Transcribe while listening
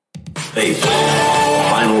Space,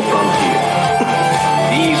 final frontier.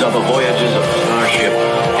 These are the voyages of Starship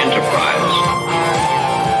Enterprise.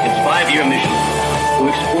 Its 5-year mission to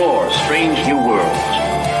explore strange new worlds,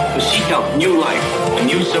 to seek out new life and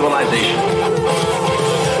new civilization,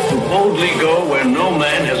 to boldly go where no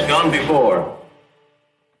man has gone before.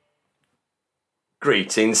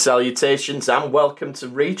 Greetings, salutations, and welcome to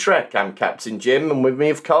Retrek. I'm Captain Jim, and with me,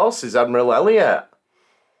 of course, is Admiral Elliot.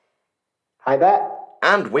 Hi there.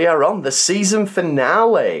 And we are on the season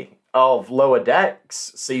finale of Lower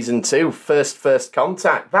Decks, Season 2, First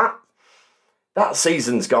Contact. That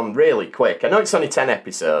season's gone really quick. I know it's only 10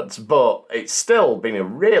 episodes, but it's still been a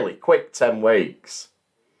really quick 10 weeks.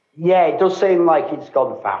 Yeah, it does seem like it's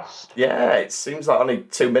gone fast. Yeah, it seems like only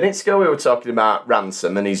 2 minutes ago we were talking about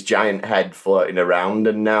Ransom and his giant head floating around,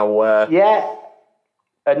 and now... Yeah,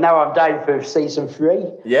 and now I'm down for Season 3.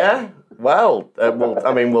 Yeah, well,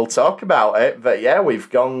 we'll talk about it, but yeah, we've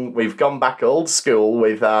gone back old school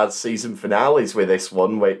with our season finales with this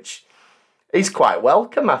one, which is quite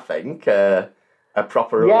welcome, I think. A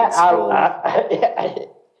proper old school. A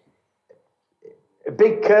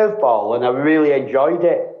big curveball, and I really enjoyed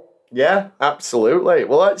it. Yeah, absolutely.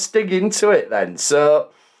 Well, let's dig into it then.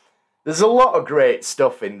 So, there's a lot of great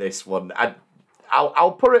stuff in this one.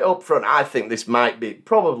 I'll put it up front. I think this might be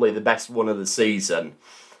probably the best one of the season.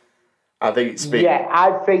 I think it's been... Yeah,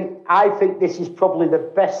 I think this is probably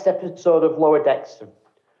the best episode of Lower Decks.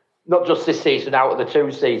 Not just this season, out of the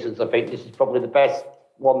 2 seasons. I think this is probably the best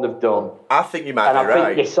one they've done. I think you might be right. And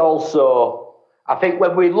I think this also... I think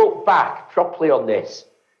when we look back properly on this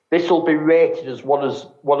will be rated as one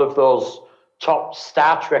of those top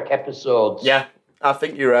Star Trek episodes. Yeah, I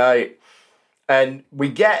think you're right. And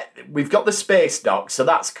we've got the space dock, so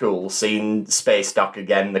that's cool, seeing space dock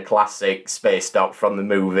again, the classic space dock from the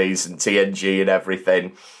movies and TNG and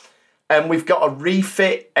everything. And we've got a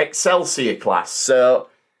refit Excelsior class, so...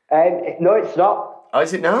 No, it's not. Oh,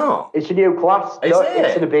 is it not? It's a new class.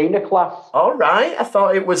 It's an Abina class. All right, I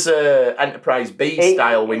thought it was a Enterprise B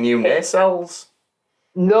style with new nacelles.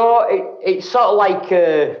 No, it's sort of like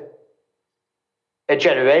a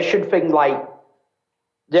generation thing, like...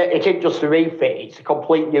 It ain't just a refit, it's a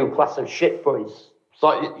complete new class of ship, but it's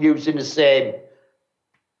sort of using the same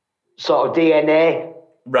sort of DNA.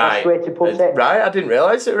 Right. That's the way to put it. Right, I didn't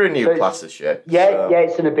realise it were a new class of ship. Yeah,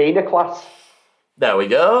 it's an Abina class. There we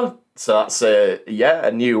go. So that's a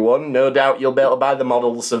new one. No doubt you'll be able to buy the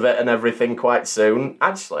models of it and everything quite soon.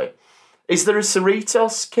 Actually, is there a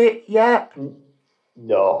Cerritos kit yet?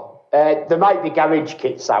 No. There might be garage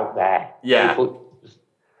kits out there. Yeah.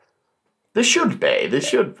 There should be.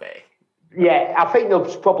 Yeah, I think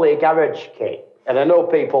there's probably a garage kit, and I know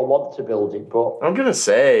people want to build it, but... I'm going to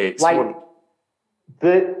say... It's like,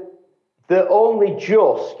 they're only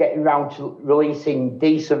just getting around to releasing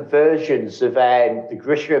decent versions of the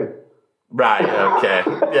Grisham. Right, okay.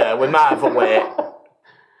 Yeah, we might have a wait.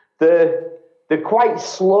 They're quite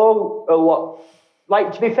slow a lot.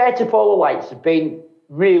 Like, to be fair to Polar Lights, have been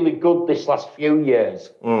really good this last few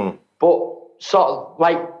years. But sort of,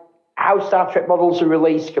 like... How Star Trek models are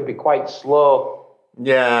released can be quite slow.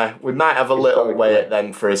 Yeah, we might have a little wait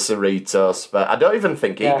then for a Cerritos, but I don't even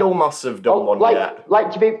think Eagle Moss have done one yet. Like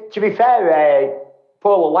to be fair,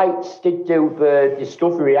 Polar Lights did do the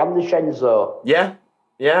Discovery and the Shenzhou. Yeah,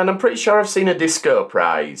 and I'm pretty sure I've seen a Disco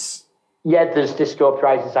Prize. Yeah, there's Disco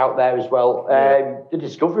Prizes out there as well. The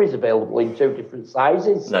Discovery is available in 2 different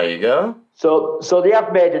sizes. There you go. So they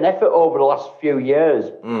have made an effort over the last few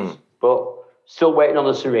years, but... Still waiting on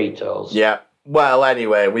the Cerritos. Yeah. Well,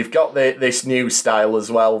 anyway, we've got this new style as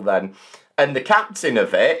well then. And the captain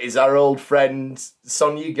of it is our old friend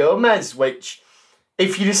Sonia Gomez, which,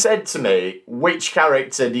 if you'd have said to me, which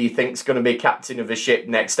character do you think's going to be captain of a ship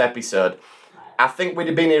next episode, I think we'd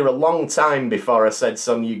have been here a long time before I said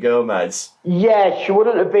Sonia Gomez. Yeah, she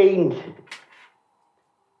wouldn't have been...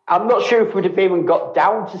 I'm not sure if we'd have even got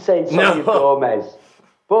down to saying Sonia Gomez.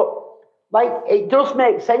 But... Like, it does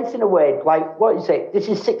make sense in a way. Like, what is it? This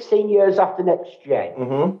is 16 years after Next Gen.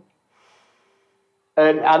 Mm-hmm.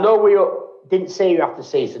 And I know we didn't see her after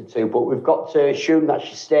Season 2, but we've got to assume that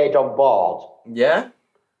she stayed on board. Yeah.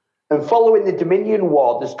 And following the Dominion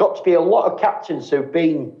War, there's got to be a lot of captains who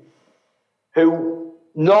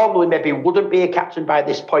normally maybe wouldn't be a captain by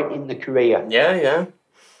this point in the career. Yeah.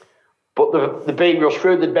 But they're being rushed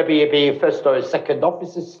through, they'd maybe be a first or a second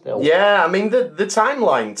officer still. Yeah, I mean, the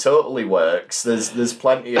timeline totally works. There's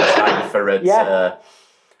plenty of time for it. Yeah.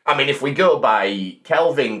 I mean, if we go by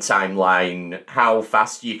Kelvin timeline, how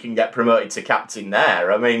fast you can get promoted to captain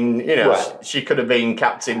there. I mean, she could have been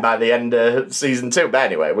captain by the end of Season 2. But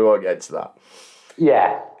anyway, we won't get into that.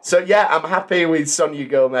 Yeah. So, yeah, I'm happy with Sonia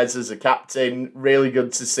Gomez as a captain. Really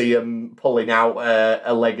good to see him pulling out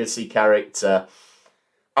a legacy character.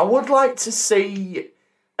 I would like to see,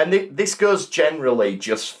 and this goes generally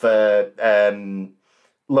just for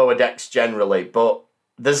Lower Decks generally, but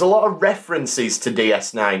there's a lot of references to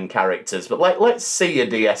DS9 characters. But let's see a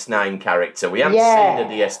DS9 character. We haven't seen a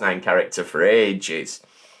DS9 character for ages.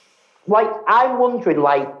 Like, I'm wondering,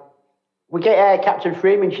 like, we get Captain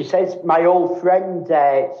Freeman, she says, my old friend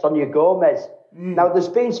Sonia Gomez. Now, there's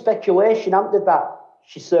been speculation, hasn't there, that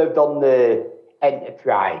she served on the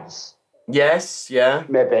Enterprise. Yes, yeah.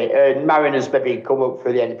 Maybe. And Mariner's maybe come up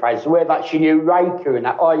through the Enterprise. The way that she knew Riker and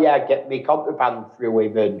that, get me contraband through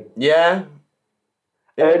him. And, yeah.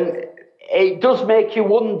 And it does make you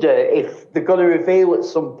wonder if they're going to reveal at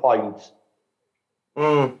some point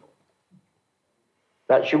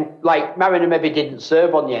that she, like, Mariner maybe didn't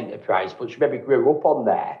serve on the Enterprise, but she maybe grew up on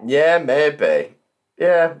there. Yeah, maybe.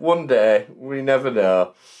 Yeah, one day. We never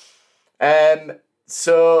know.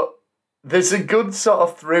 So there's a good sort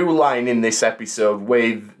of through line in this episode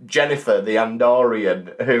with Jennifer, the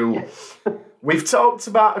Andorian, who we've talked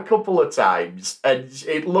about a couple of times, and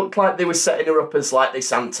it looked like they were setting her up as like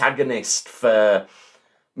this antagonist for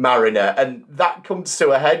Mariner, and that comes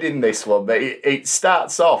to a head in this one. But it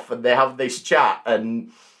starts off and they have this chat,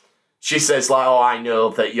 and she says like, "Oh, I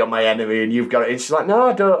know that you're my enemy and you've got it." And she's like, "No,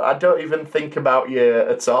 I don't even think about you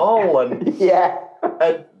at all." And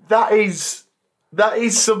and that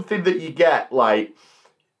is something that you get, like,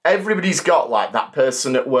 everybody's got, like, that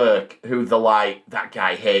person at work who they're like, that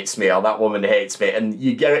guy hates me or that woman hates me, and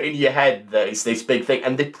you get it in your head that it's this big thing,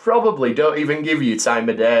 and they probably don't even give you time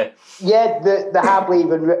of day. Yeah, they hardly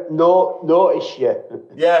even notice you.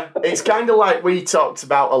 Yeah, it's kind of like we talked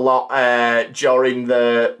about a lot during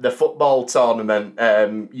the football tournament,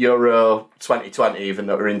 Euro 2020, even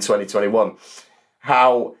though we're in 2021,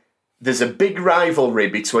 how there's a big rivalry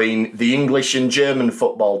between the English and German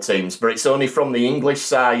football teams, but it's only from the English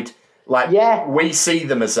side. Like, we see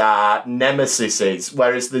them as our nemesis,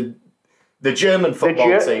 whereas the German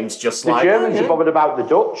football team's just like... The Germans are bothered about the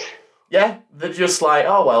Dutch. Yeah, they're just like,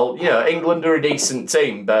 oh, well, England are a decent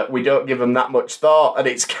team, but we don't give them that much thought. And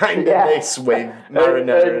it's kind of this with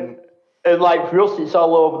Mariner and like, for us, it's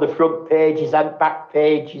all over the front pages and back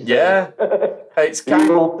pages. Yeah,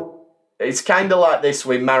 It's kind of like this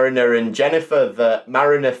with Mariner and Jennifer, that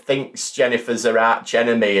Mariner thinks Jennifer's her arch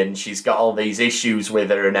enemy and she's got all these issues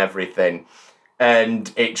with her and everything.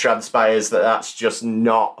 And it transpires that that's just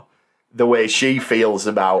not the way she feels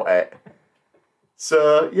about it.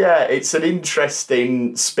 So, yeah, it's an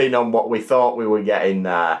interesting spin on what we thought we were getting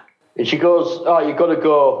there. And she goes, "Oh, you're going to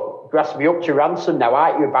go grasp me up to ransom now,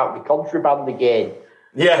 aren't you, about the contraband again?"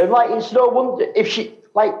 Yeah. And, like, it's no wonder if she,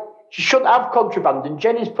 like... She shouldn't have contraband, and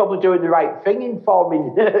Jenny's probably doing the right thing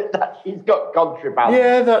informing that she's got contraband.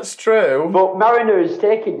 Yeah, that's true. But Mariner is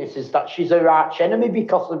taking this as that she's her arch enemy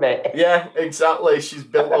because of it. Yeah, exactly. She's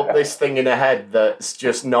built up this thing in her head that's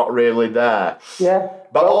just not really there. Yeah.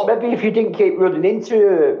 But maybe if you didn't keep running into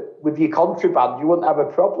her with your contraband, you wouldn't have a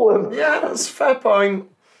problem. Yeah, that's a fair point.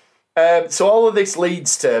 So all of this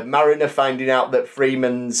leads to Mariner finding out that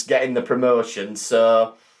Freeman's getting the promotion,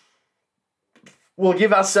 so... We'll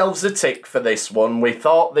give ourselves a tick for this one. We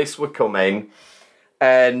thought this were coming,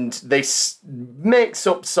 and this makes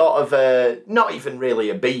up sort of a, not even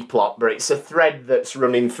really a B plot, but it's a thread that's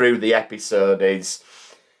running through the episode, is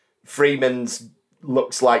Freeman's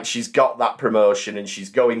looks like she's got that promotion and she's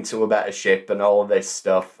going to a better ship and all of this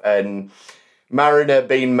stuff, and Mariner,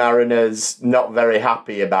 being Mariner's, not very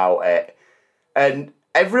happy about it. And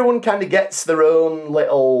everyone kind of gets their own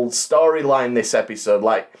little storyline this episode,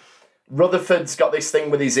 like... Rutherford's got this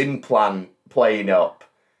thing with his implant playing up.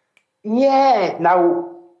 Yeah,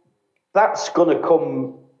 now that's going to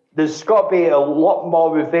come... There's got to be a lot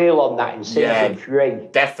more reveal on that in season 3.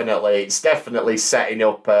 Definitely. It's definitely setting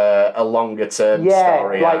up a longer-term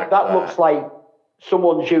story. Yeah, like that looks like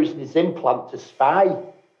someone's using his implant to spy.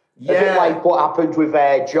 Yeah. A bit like what happened with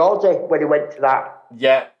Geordie when he went to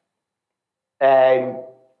that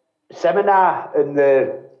seminar, and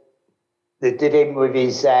they did him with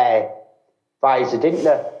his... visor, didn't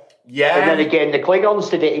they? Yeah. And then again, the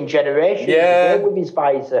Klingons did it in Generations again with his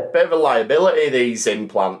visor. Bit of a liability, these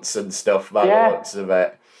implants and stuff, by the looks of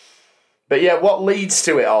it. But yeah, what leads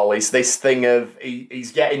to it all is this thing of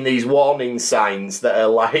he's getting these warning signs that are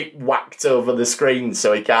like whacked over the screen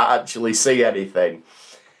so he can't actually see anything.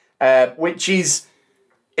 Which is...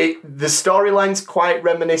 the storyline's quite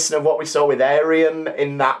reminiscent of what we saw with Airiam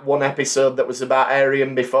in that one episode that was about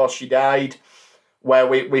Airiam before she died, where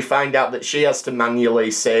we find out that she has to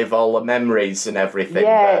manually save all the memories and everything.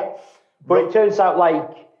 Yeah, but it turns out, like,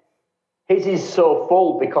 his is so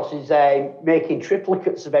full because he's making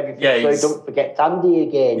triplicates of everything, so he don't forget Tandy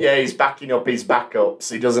again. Yeah, he's backing up his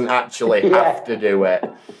backups. He doesn't actually have to do it.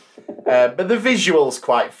 But the visual's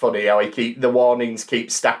quite funny, how the warnings keep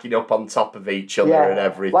stacking up on top of each other and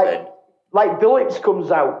everything. Like Billups comes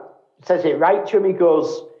out, says it right to him, he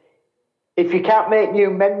goes, if you can't make new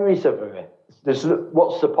memories of her,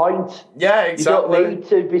 what's the point? Yeah, exactly. You don't need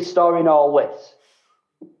to be storing all this.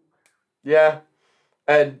 Yeah.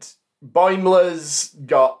 And Boimler's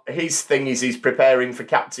got his thing is he's preparing for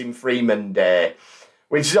Captain Freeman Day,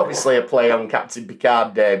 which is obviously a play on Captain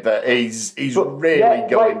Picard Day, but he's really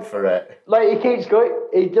going for it. Like he keeps going,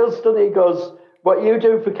 he does study, he goes, what you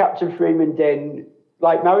do for Captain Freeman Day, and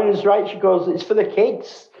like Marina's right, she goes, it's for the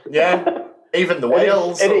kids. Yeah, even the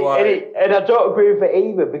whales. and I don't agree with it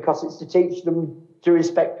either, because it's to teach them to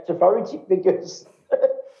respect authority figures.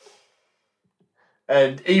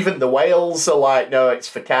 And even the whales are like, no, it's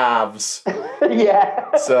for calves.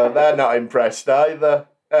 Yeah. So they're not impressed either.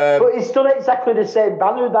 But he's done exactly the same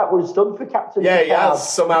banner that was done for Captain Picard. Yeah, he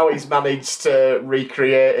has. Somehow he's managed to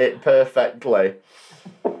recreate it perfectly.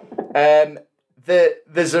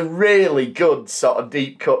 There's a really good sort of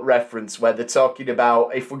deep cut reference where they're talking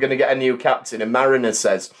about if we're going to get a new captain, and Mariner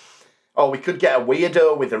says, oh, we could get a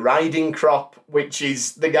weirdo with a riding crop, which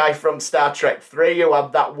is the guy from Star Trek 3 who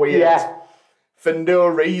had that weird... Yeah. For no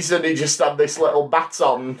reason, he just had this little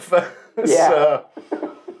baton. So,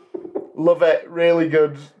 love it. Really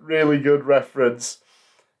good reference.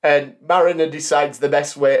 And Mariner decides the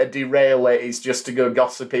best way to derail it is just to go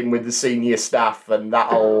gossiping with the senior staff, and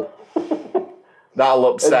that'll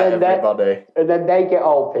upset everybody. And then they get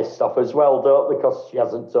all pissed off as well, don't they? Because she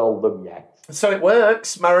hasn't told them yet. So it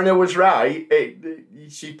works. Mariner was right.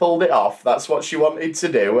 She pulled it off. That's what she wanted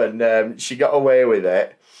to do, and she got away with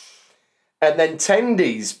it. And then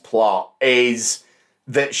Tendy's plot is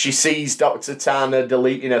that she sees Dr. Tana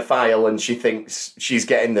deleting a file and she thinks she's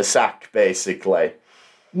getting the sack, basically.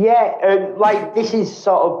 Yeah, and like this is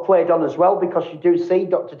sort of played on as well, because you do see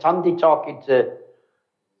Dr. Tandy talking to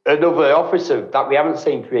another officer that we haven't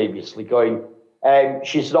seen previously, going,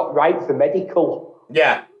 she's not right for medical.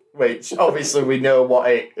 Yeah, which obviously we know what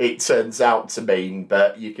it turns out to mean,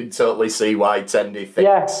 but you can totally see why Tendy thinks...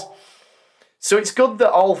 Yeah. So it's good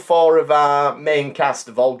that all four of our main cast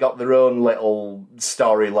have all got their own little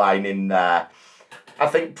storyline in there. I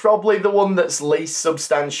think probably the one that's least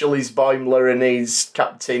substantial is Boimler and his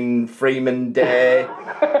Captain Freeman Day.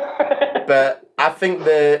 But I think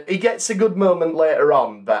he gets a good moment later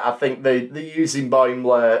on, but I think they're using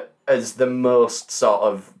Boimler as the most sort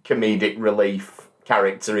of comedic relief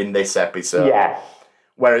character in this episode. Yeah.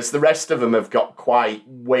 Whereas the rest of them have got quite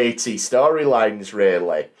weighty storylines,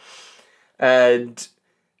 really. And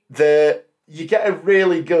you get a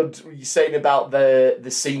really good... You're saying about the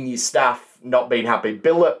senior staff not being happy.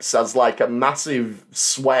 Billups has like a massive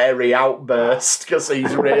sweary outburst because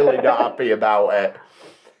he's really not happy about it.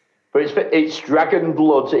 But it's dragon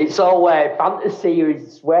blood. It's all fantasy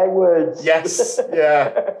with swear words. Yes,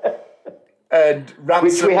 yeah. And Ransom...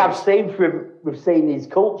 Which we have seen we've seen his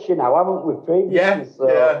culture now, haven't we? Previously, yeah,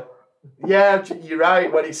 so. Yeah. Yeah, you're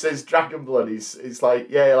right. When he says dragon blood, he's like,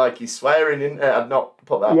 yeah, like he's swearing, isn't it? I'd not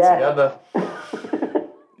put that together.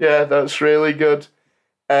 Yeah, that's really good.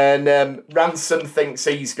 And Ransom thinks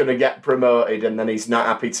he's going to get promoted, and then he's not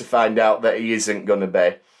happy to find out that he isn't going to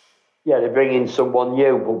be. Yeah, they're bringing someone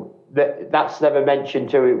new, but that's never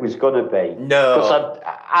mentioned who it was going to be. No.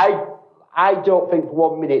 Because I don't think for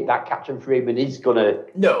 1 minute that Captain Freeman is going to...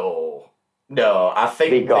 No. I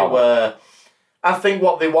think they were... I think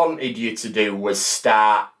what they wanted you to do was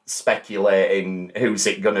start speculating who's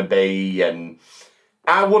it going to be, and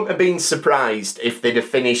I wouldn't have been surprised if they'd have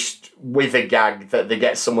finished with a gag that they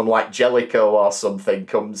get someone like Jellicoe or something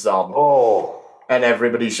comes on. Oh. And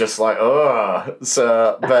everybody's just like, oh.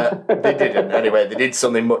 So, but they didn't. Anyway, they did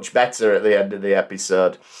something much better at the end of the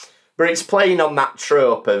episode. But it's playing on that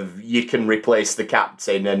trope of you can replace the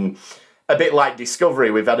captain, and a bit like Discovery,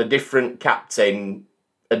 we've had a different captain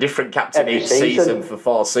each season for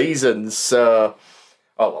 4 seasons, so...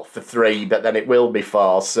 Oh, well, for 3, but then it will be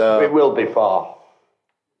 4, so... It will be 4.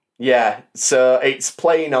 Yeah, so it's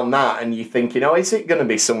playing on that, and you're thinking, oh, is it going to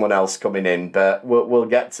be someone else coming in? But we'll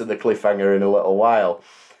get to the cliffhanger in a little while.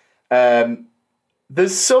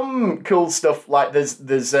 There's some cool stuff, like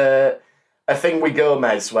there's a thing with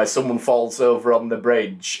Gomez where someone falls over on the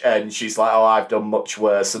bridge, and she's like, oh, I've done much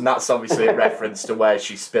worse, and that's obviously a reference to where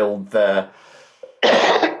she spilled the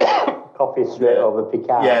coffee straight over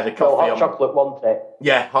Picard. Yeah, the coffee hot chocolate, wasn't it?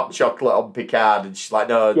 Yeah, hot chocolate on Picard, and she's like,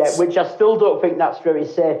 no. Yeah, which I still don't think that's very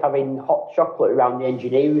safe, having hot chocolate around the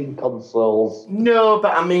engineering consoles. No,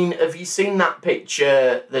 but I mean, have you seen that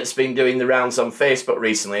picture that's been doing the rounds on Facebook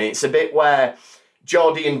recently? It's a bit where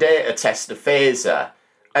Geordi and Data test a phaser,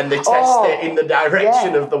 and they test it in the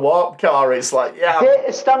direction of the warp core. It's like,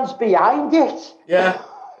 Data stands behind it. Yeah.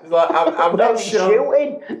 Like, I'm not sure.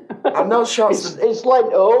 Shooting. I'm not sure. It's like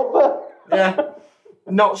over. Yeah.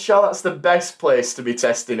 Not sure that's the best place to be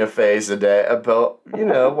testing a phaser data, but, you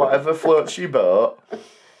know, whatever floats your boat.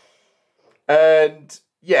 And,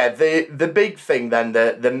 yeah, the big thing then,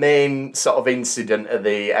 the main sort of incident of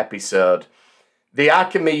the episode, the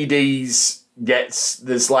Archimedes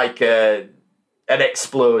there's like an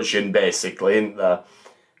explosion, basically, isn't there?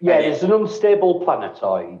 Yeah, there's an unstable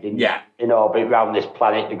planetoid in orbit around this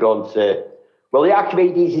planet. They're going to... Well, the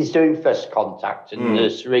Archimedes is doing first contact, and the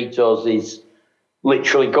Cerritos is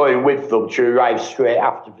literally going with them to arrive straight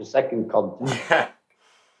after for second contact. Yeah.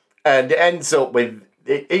 And it ends up with...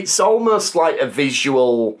 It's almost like a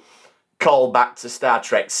visual callback to Star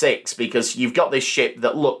Trek 6, because you've got this ship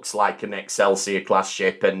that looks like an Excelsior-class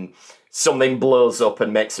ship, and something blows up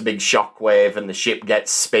and makes a big shockwave and the ship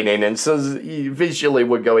gets spinning, and so visually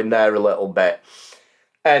we're going there a little bit.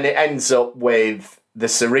 And it ends up with the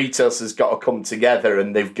Cerritos has got to come together,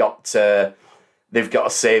 and they've got to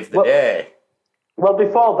save the day. Well,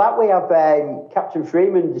 before that, we have Captain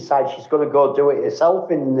Freeman decides she's going to go do it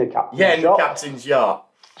herself in the captain's yacht. Yeah, in the captain's yacht.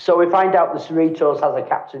 So we find out the Cerritos has a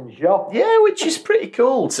captain's yacht. Yeah, which is pretty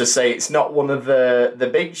cool to say it's not one of the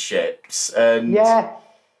big ships. And yeah.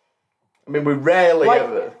 I mean, we rarely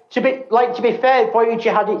ever... To be fair,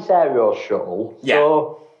 Voyager had its aerial shuttle. Yeah.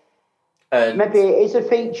 So maybe it is a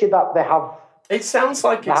feature that they have... It sounds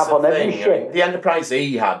like it's a thing. I mean, the Enterprise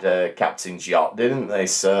E had a captain's yacht, didn't they?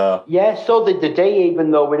 So yeah, so did the D,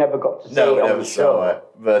 even though we never got to see it on the show. No,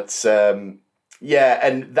 we never saw it. But, yeah,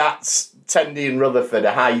 and that's... Tendi and Rutherford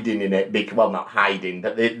are hiding in it. Well, not hiding,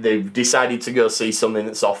 but they've decided to go see something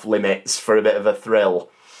that's off limits for a bit of a thrill.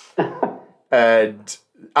 And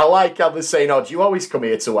I like how they're saying, do you always come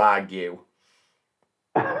here to argue?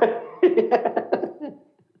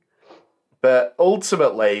 But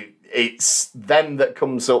ultimately, it's them that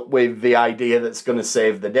comes up with the idea that's going to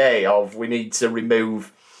save the day of we need to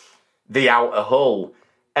remove the outer hull.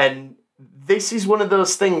 And this is one of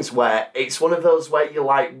those things where it's one of those where you're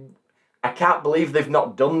like, I can't believe they've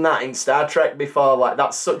not done that in Star Trek before. Like,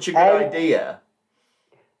 that's such a good idea.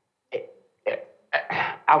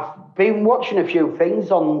 I've been watching a few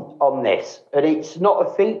things on this, and it's not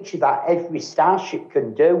a feature that every starship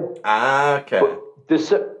can do. Okay. But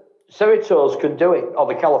the Cerritos can do it, or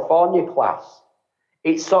the California class.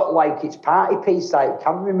 It's sort of like its party piece that it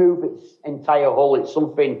can remove its entire hull. It's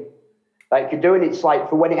something that it can do, and it's like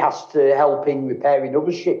for when it has to help in repairing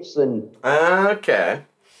other ships. And okay.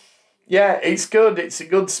 Yeah, it's good. It's a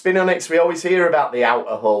good spin on it. We always hear about the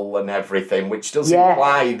outer hull and everything, which does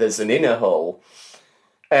imply there's an inner hull.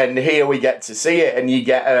 And here we get to see it, and you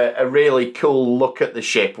get a really cool look at the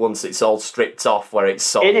ship once it's all stripped off, where it's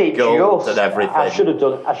soft gold and everything. I should have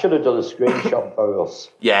done a screenshot for us.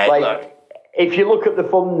 Yeah, like if you look at the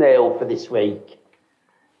thumbnail for this week,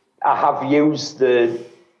 I have used the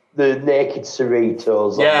naked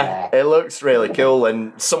Cerritos on there. It looks really cool,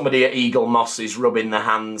 and somebody at Eagle Moss is rubbing their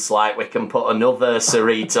hands like we can put another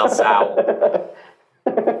Cerritos out.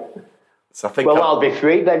 So I think I'll be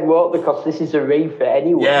free then, won't, because this is a refit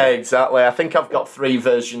anyway. Yeah, exactly. I think I've got 3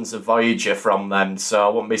 versions of Voyager from them, so I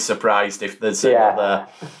wouldn't be surprised if there's another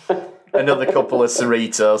couple of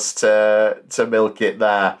Cerritos to milk it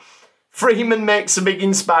there. Freeman makes a big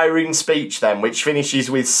inspiring speech then, which finishes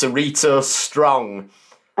with Cerritos Strong,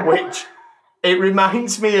 which it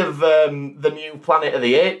reminds me of the new Planet of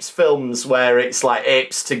the Apes films, where it's like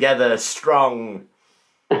apes together strong.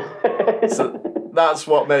 So that's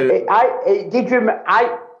what made it.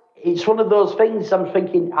 It's one of those things I'm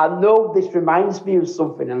thinking, I know this reminds me of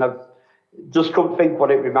something, and I just couldn't think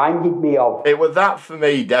what it reminded me of. It was that for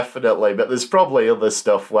me, definitely, but there's probably other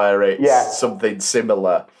stuff where it's something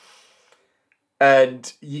similar.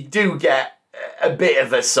 And you do get a bit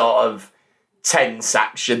of a sort of tense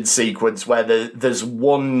action sequence where there's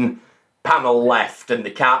one panel left and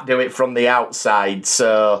they can't do it from the outside,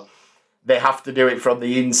 so they have to do it from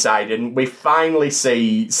the inside. And we finally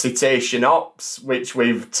see Cetacean Ops, which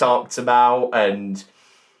we've talked about, and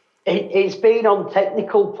it's been on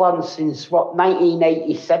technical plans since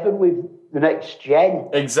 1987 with the Next Gen.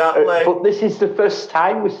 Exactly. But this is the first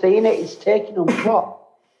time we're seeing it. It's taken them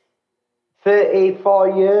 34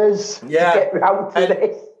 years to get round to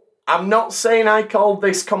this. I'm not saying I called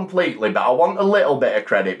this completely, but I want a little bit of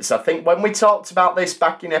credit. Because I think when we talked about this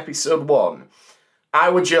back in episode 1, I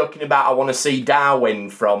was joking about I want to see Darwin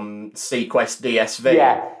from Sequest DSV.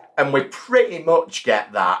 Yeah. And we pretty much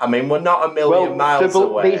get that. I mean, we're not a million miles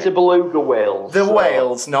away. These are beluga whales.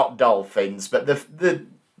 Whales, not dolphins, but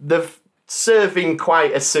they're serving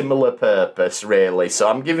quite a similar purpose, really. So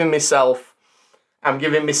I'm giving myself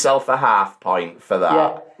a half point for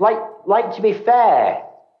that. Yeah, like to be fair,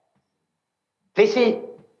 this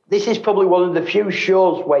is probably one of the few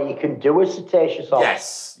shows where you can do a Cetaceous off.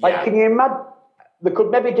 Yes. Can you imagine? They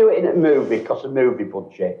could maybe do it in a movie because of movie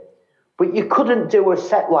budget. But you couldn't do a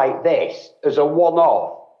set like this as a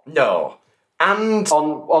one-off. No, and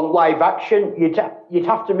on live action, you'd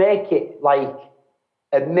have to make it like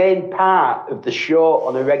a main part of the show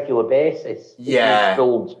on a regular basis. Yeah, if you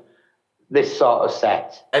build this sort of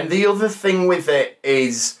set. And the other thing with it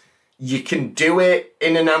is you can do it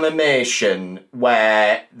in an animation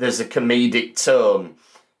where there's a comedic tone,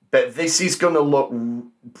 but this is going to look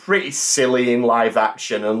pretty silly in live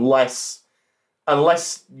action unless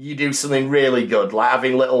you do something really good, like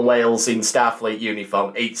having little whales in Starfleet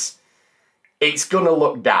uniform. It's going to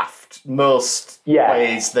look daft most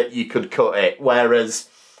ways that you could cut it. Whereas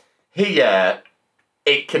here,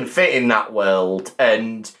 it can fit in that world,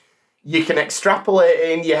 and you can extrapolate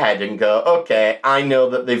it in your head and go, okay, I know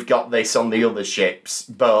that they've got this on the other ships,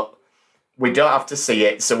 but we don't have to see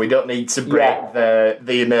it, so we don't need to break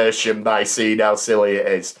the immersion by seeing how silly it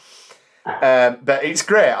is. But it's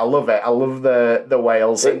great. I love it. I love the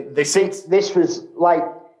whales. This is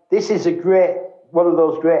a great one of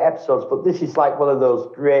those great episodes, but this is like one of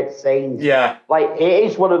those great scenes. Yeah, like it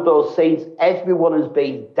is one of those scenes everyone has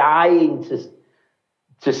been dying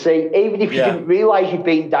to see, even if you didn't realise you've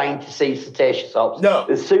been dying to see Cetaceous Ops. No,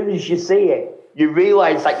 as soon as you see it, you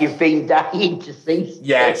realise that you've been dying to see.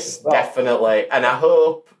 Yes, definitely. And I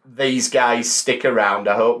hope these guys stick around.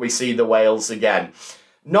 I hope we see the whales again.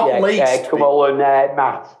 Not least... Kamal and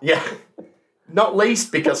Matt. Yeah. Not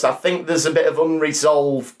least because I think there's a bit of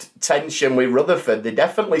unresolved tension with Rutherford. They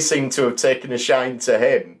definitely seem to have taken a shine to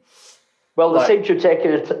him. Well, they seem to have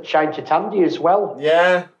taken a shine to Tandy as well.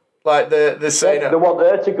 Yeah. Like they're saying... They want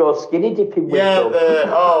her to go skinny dipping with them.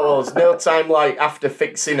 There's no time like after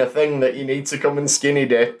fixing a thing that you need to come and skinny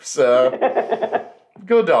dip. So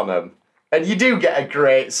good on them. And you do get a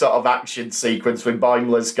great sort of action sequence when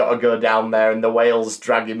Boimler's got to go down there and the whales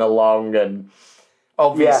drag him along, and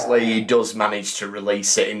obviously he does manage to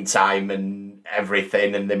release it in time and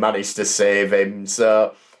everything, and they manage to save him.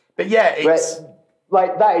 So, but yeah, it's...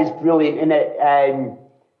 Like, that is brilliant, isn't it?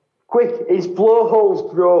 Quick, his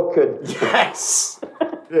blowhole's broken. Yes!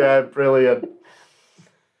 Yeah, brilliant.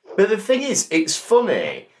 But the thing is, it's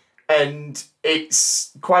funny, and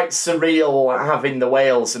it's quite surreal having the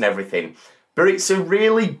whales and everything. But it's a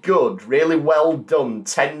really good, really well done,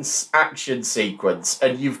 tense action sequence.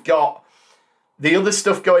 And you've got the other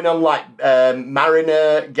stuff going on, like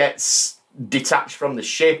Mariner gets detached from the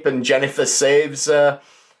ship and Jennifer saves her.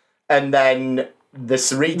 And then the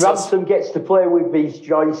Cerritos... Ransom gets to play with his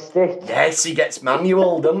joystick. Yes, he gets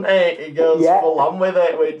manual, doesn't he? He goes full on with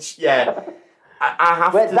it, which, I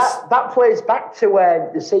have to... That plays back to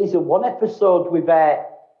the season 1 episode with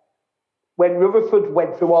when Rutherford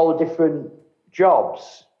went through all the different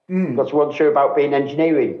jobs, because he wasn't sure about being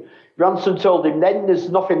engineering. Ransom told him then there's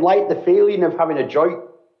nothing like the feeling of having a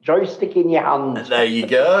joystick in your hand. There you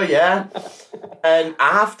go, yeah. And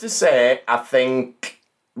I have to say, I think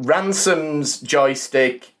Ransom's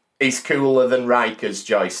joystick is cooler than Riker's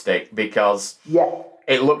joystick because...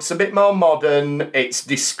 It looks a bit more modern. It's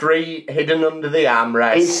discreet, hidden under the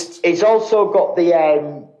armrest. It's also got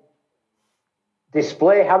the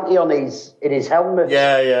display, hasn't he, in his helmet?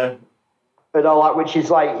 Yeah. And all that, which is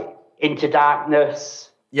like Into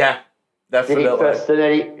Darkness. Yeah, definitely. Did it first, and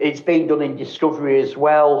then it's been done in Discovery as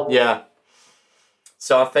well. Yeah.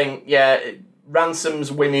 So I think,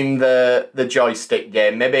 Ransom's winning the joystick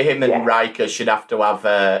game. Maybe him and Riker should have to have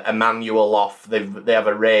a manual off. They have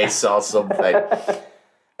a race or something.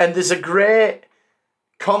 And there's a great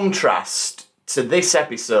contrast to this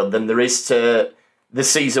episode than there is to the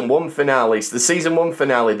season 1 finale. So the season 1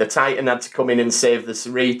 finale, the Titan had to come in and save the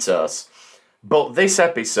Cerritos. But this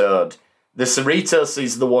episode, the Cerritos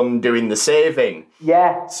is the one doing the saving.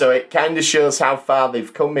 Yeah. So it kind of shows how far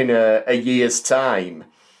they've come in a year's time.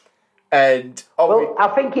 And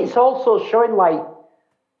I think it's also showing like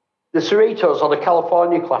the Cerritos or the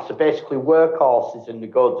California class are basically workhorses, and they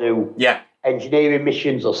go do engineering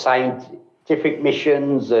missions or scientific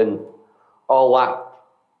missions and all that.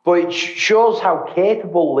 But it shows how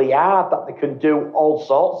capable they are, that they can do all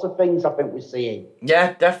sorts of things, I think we're seeing.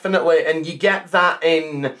 Yeah, definitely. And you get that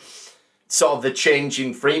in sort of the change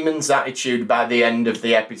in Freeman's attitude by the end of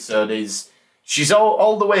the episode is she's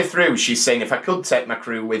all the way through, she's saying, if I could take my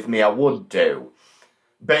crew with me, I would do.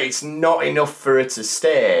 But it's not enough for her to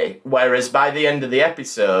stay. Whereas by the end of the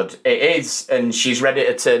episode, it is, and she's ready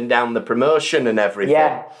to turn down the promotion and everything.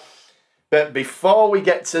 Yeah. But before we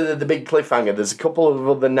get to the big cliffhanger, there's a couple of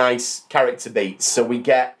other nice character beats. So we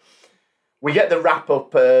get the wrap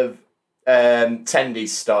up of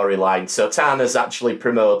Tendy's storyline. So Tana's actually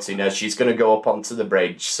promoting her. She's going to go up onto the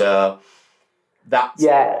bridge. So that's...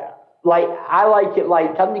 Yeah, like, I like it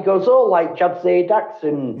like Tandy goes, oh, like Jadzia Dax,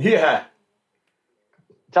 and Yeah.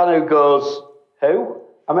 Tana goes, who?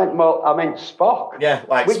 I meant Spock. Yeah,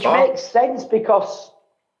 like Which Spock. makes sense because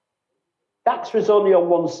Dax was only on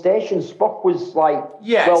one station. Spock was like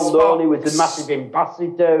well known. He was a massive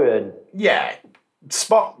ambassador, and yeah,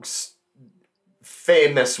 Spock's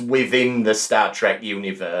famous within the Star Trek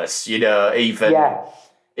universe. You know, even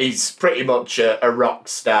he's pretty much a rock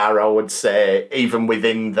star, I would say, even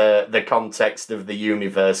within the context of the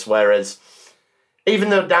universe. Whereas, even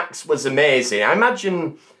though Dax was amazing, I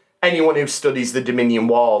imagine anyone who studies the Dominion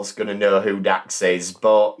Wars is going to know who Dax is.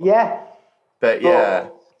 But yeah.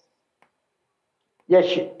 Yeah,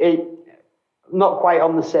 not quite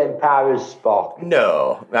on the same par as Spock.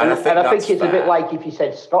 No. And I think it's a bit like if you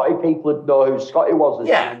said Scotty, people would know who Scotty was as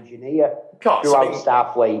an engineer throughout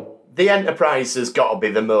Starfleet. The Enterprise has got to be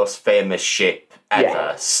the most famous ship ever.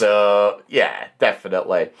 Yeah. So, yeah,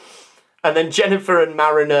 definitely. And then Jennifer and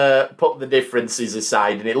Mariner put the differences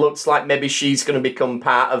aside, and it looks like maybe she's going to become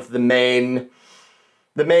part of the main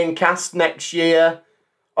cast next year.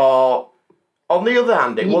 Or... On the other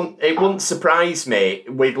hand, it wouldn't surprise me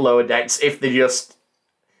with Lower Decks if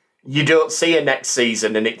you don't see her next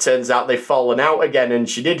season and it turns out they've fallen out again and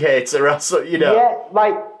she did hate her, so, you know. Yeah,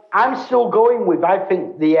 like, I'm still going with, I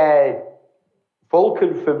think the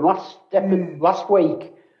Vulcan from last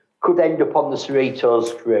week could end up on the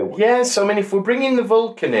Cerritos crew. Yeah, so, I mean, if we're bringing the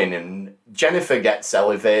Vulcan in and Jennifer gets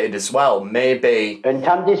elevated as well, maybe... And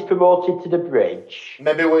Tandy's promoted to the bridge.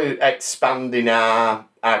 Maybe we're expanding our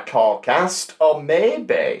core cast, or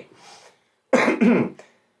maybe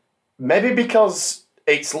because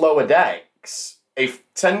it's Lower Decks, if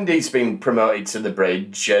Tendy's been promoted to the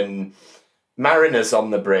bridge and Mariner's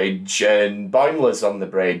on the bridge and Boimler's on the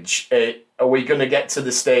bridge, are we going to get to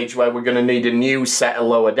the stage where we're going to need a new set of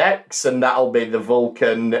Lower Decks, and that'll be the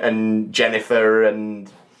Vulcan and Jennifer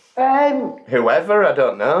and whoever? I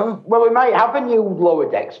don't know. Well, we might have a new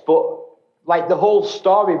Lower Decks, but like the whole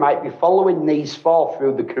story might be following these four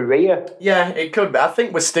through the career. Yeah, it could be. I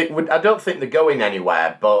think I don't think they're going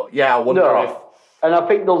anywhere, but yeah, I wonder if... And I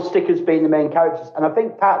think they'll stick as being the main characters. And I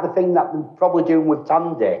think part of the thing that they're probably doing with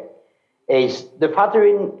Tandy is they've had her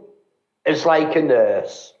in as like a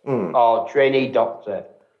nurse or trainee doctor,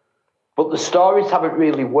 but the stories haven't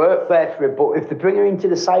really worked there for her. But if they bring her into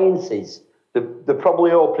the sciences, they're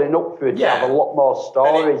probably opening up for her to have a lot more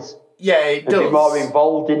stories. It does. Be more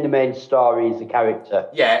involved in the main story as a character.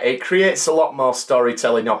 Yeah, it creates a lot more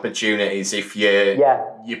storytelling opportunities if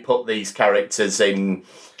you put these characters in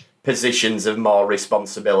positions of more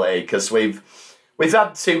responsibility, because we've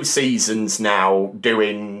had 2 seasons now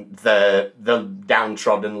doing the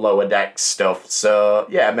downtrodden Lower Decks stuff. So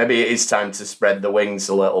yeah, maybe it is time to spread the wings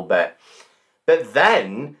a little bit. But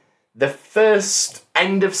then the first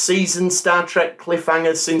end of season Star Trek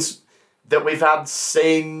cliffhanger that we've had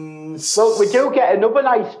since... Well, we do get another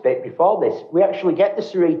nice bit before this. We actually get the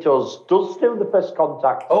Cerritos does do the first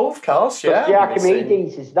contact. Oh, of course, yeah. The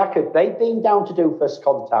Archimedes is knackered. They've been down to do first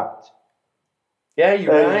contact. Yeah,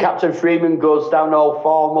 you're right. Captain Freeman goes down all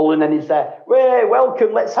formal and then he's there, "Hey,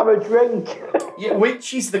 welcome, let's have a drink." Yeah,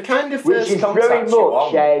 which is the kind of first contact very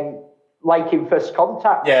much like in First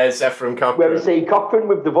Contact. Yeah, Zefram Cochrane. Where we see Cochrane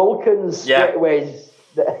with the Vulcans straight away.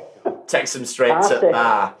 Takes them straight to the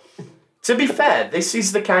bar. To be fair, this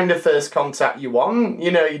is the kind of first contact you want.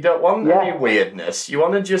 You know, you don't want any weirdness. You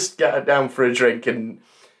want to just get her down for a drink, and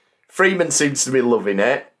Freeman seems to be loving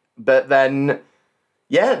it. But then,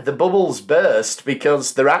 the bubbles burst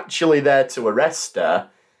because they're actually there to arrest her.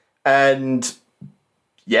 And,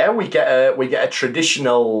 we get a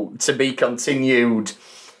traditional to be continued.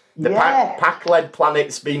 The Pakled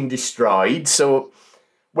planet's been destroyed, so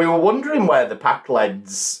we were wondering where the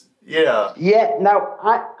Pakleds... Yeah. Yeah, now,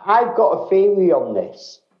 I've got a theory on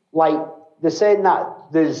this. Like, they're saying that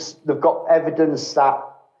they've got evidence that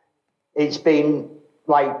it's been,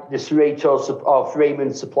 like, the Cerritos or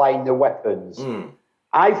Freeman supplying the weapons.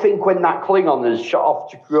 I think when that Klingon is shot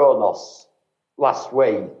off to Kronos, last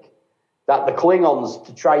week that the Klingons,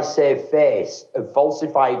 to try save face, have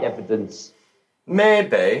falsified evidence.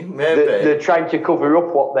 Maybe. They're trying to cover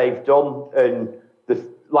up what they've done, and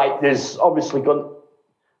there's obviously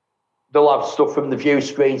they'll have stuff from the view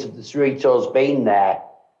screens of the Cerritos being there,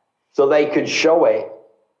 so they can show it.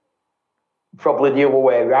 Probably the other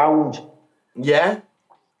way around. Yeah,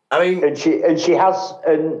 I mean, and she has,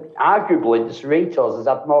 and arguably the Cerritos has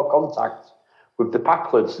had more contact with the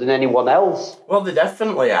Packlards than anyone else. Well, they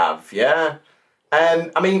definitely have, yeah.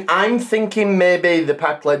 I mean, I'm thinking maybe the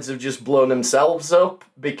Packlards have just blown themselves up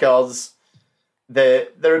because they're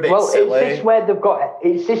a bit silly. Well,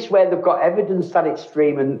 it's this where they've got evidence that it's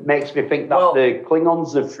stream, and makes me think that the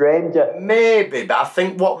Klingons have framed it. Maybe, but I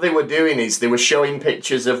think what they were doing is they were showing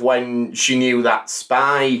pictures of when she knew that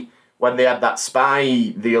spy, when they had that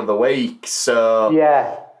spy the other week. So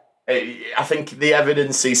yeah, I think the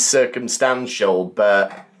evidence is circumstantial,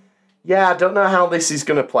 but yeah, I don't know how this is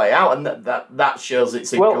going to play out, and that shows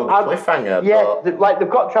it's a good cliffhanger. Yeah, they've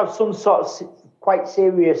got to have some sort of quite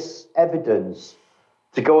serious evidence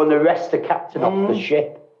to go and arrest the captain off the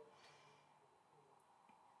ship.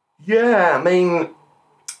 Yeah, I mean,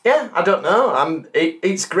 I don't know.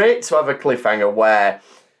 It's great to have a cliffhanger where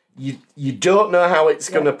you don't know how it's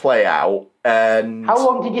going to play out. And how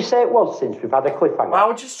long did you say it was since we've had a cliffhanger? Well, I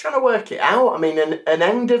was just trying to work it out. I mean, an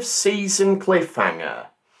end of season cliffhanger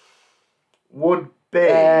would be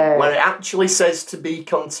where it actually says to be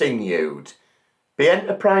continued. Be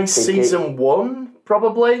Enterprise Season 1,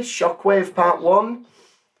 probably. Shockwave Part 1.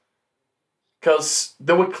 Because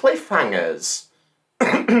there were cliffhangers.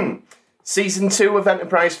 Season 2 of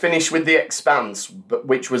Enterprise finished with The Expanse,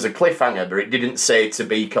 which was a cliffhanger, but it didn't say to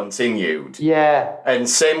be continued. Yeah. And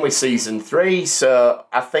same with Season 3, so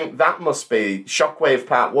I think that must be... Shockwave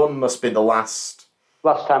Part 1 must be the last...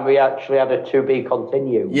 Last time we actually had a to be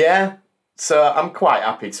continued. Yeah. So I'm quite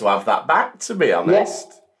happy to have that back, to be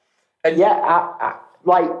honest. And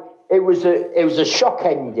it was a shock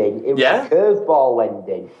ending. It was a curveball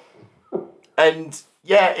ending. And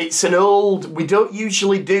yeah, it's an old... We don't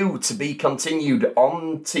usually do to be continued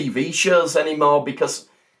on TV shows anymore because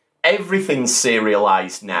everything's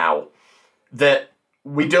serialised now. That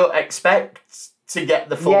we don't expect to get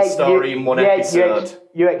the full story in one episode.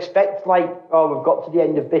 You expect, we've got to the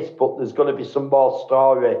end of this, but there's going to be some more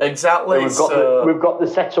story. Exactly. We've got the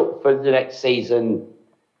setup for the next season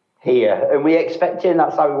here, and we expect it, and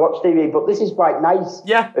that's how we watch TV. But this is quite nice.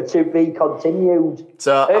 Yeah. To be continued.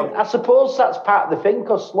 So I suppose that's part of the thing,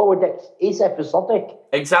 because Lower Decks is episodic.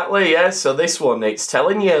 Exactly, yeah. So this one, it's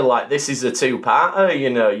telling you, this is a two-parter,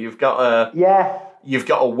 you've got to... Yeah. You've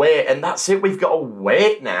got to wait, and that's it. We've got to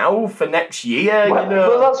wait now for next year,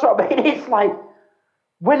 Well, that's what I mean. It's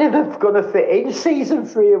when are they going to fit in Season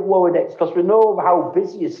 3 of Lower Decks? Because we know how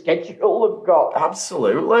busy a schedule they've got.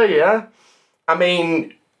 Absolutely, yeah. I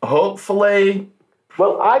mean, hopefully...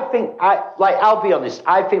 Well, I think, I'll be honest,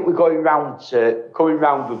 I think we're going round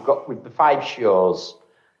with the 5 shows,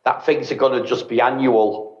 that things are going to just be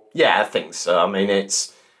annual. Yeah, I think so. I mean,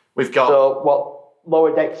 we've got... So,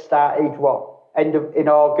 Lower Decks started, in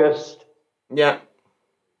August? Yeah.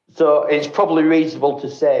 So it's probably reasonable to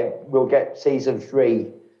say we'll get Season 3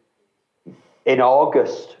 in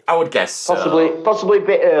August. I would guess so. Possibly a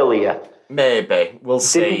bit earlier. Maybe. We'll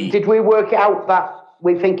see. Did we work out that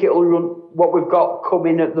we think it'll run, what we've got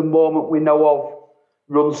coming at the moment we know of,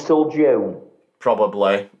 runs till June?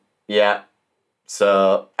 Probably, yeah.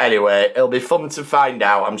 So, anyway, it'll be fun to find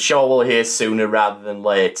out. I'm sure we'll hear sooner rather than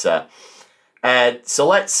later. So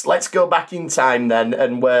let's go back in time then,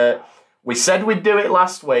 and we said we'd do it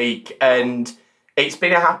last week, and it's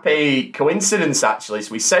been a happy coincidence actually.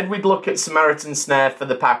 So we said we'd look at Samaritan Snare for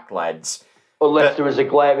the Packlards. Unless there was a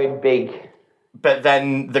glaring big... But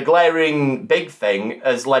then the glaring big thing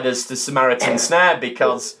has led us to Samaritan Snare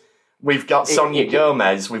because we've got Sonia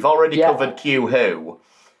Gomez. We've already covered Q Who.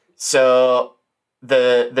 So...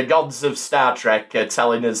 The gods of Star Trek are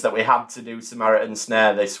telling us that we had to do Samaritan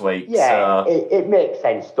Snare this week. Yeah, so. It makes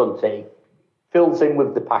sense, doesn't it? Fills in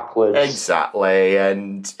with the Packlards. Exactly,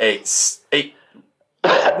 and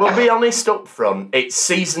we'll be honest up front, it's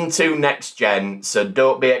Season 2 Next Gen, so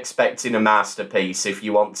don't be expecting a masterpiece if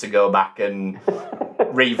you want to go back and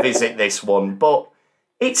revisit this one. But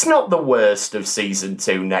it's not the worst of Season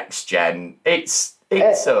 2 Next Gen. It's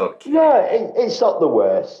okay. No, it's not the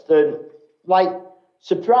worst. And,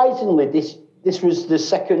 surprisingly, this was the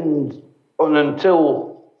second, and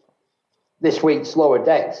until this week's Lower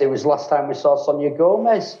Decks, it was the last time we saw Sonia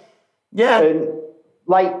Gomez. Yeah. And,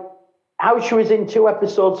 how she was in 2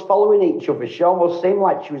 episodes following each other, she almost seemed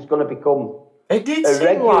like she was going to become it did a seem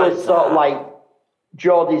regular like sort that. of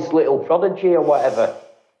Geordie's little prodigy or whatever.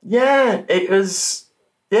 Yeah, it was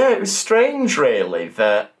strange, really,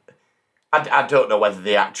 that I don't know whether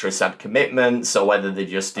the actress had commitments or whether they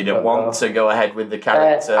just didn't want to go ahead with the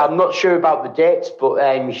character. I'm not sure about the dates,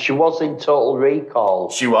 but she was in Total Recall.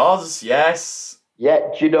 She was, yes. Yeah,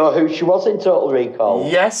 do you know who she was in Total Recall?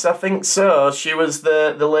 Yes, I think so. She was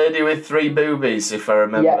the lady with 3 boobies, if I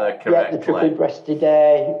remember correctly. Yeah, the triple-breasted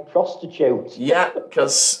prostitute. Yeah,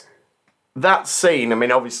 because that scene, I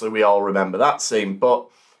mean, obviously we all remember that scene, but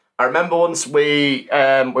I remember once we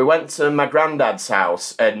went to my granddad's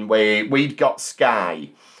house and we'd got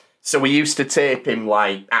Sky. So we used to tape him,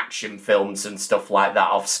 like, action films and stuff like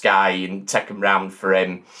that off Sky and take them round for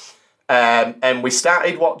him. And we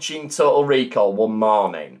started watching Total Recall one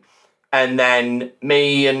morning. And then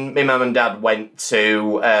me and my mum and dad went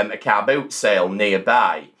to a car boot sale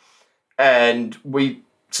nearby. And we'd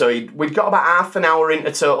got about half an hour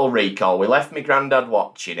into Total Recall. We left my granddad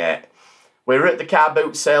watching it. We were at the car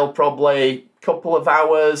boot sale probably a couple of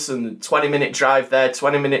hours and 20-minute drive there,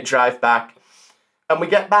 20-minute drive back. And we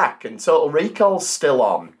get back and Total Recall's still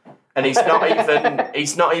on. And he's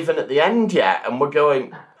not even at the end yet. And we're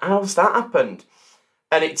going, how's that happened?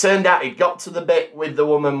 And it turned out he'd got to the bit with the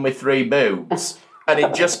woman with 3 boobs. And he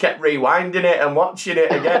just kept rewinding it and watching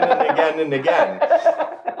it again and again and again.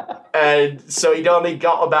 And so he'd only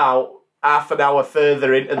got about half an hour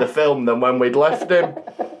further into the film than when we'd left him.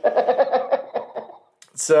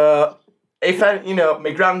 So,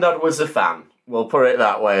 my granddad was a fan. We'll put it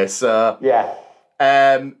that way. So yeah.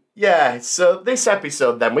 So this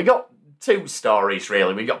episode then, we got 2 stories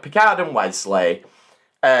really. We got Picard and Wesley,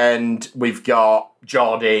 and we've got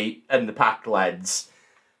Geordie and the Packleheads.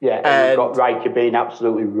 Yeah, and we've got Riker being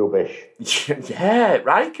absolutely rubbish. Yeah,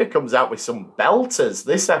 Riker comes out with some belters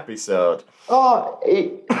this episode. Oh,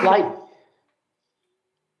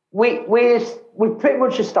 we've pretty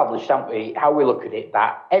much established, haven't we, how we look at it,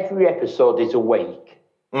 that every episode is a week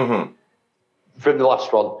from the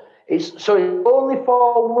last one. It's only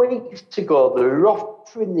 4 weeks to go. They're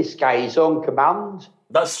offering this guy his own command.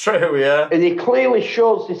 That's true, yeah. And he clearly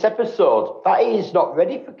shows this episode that he's not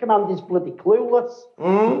ready for command. He's bloody clueless.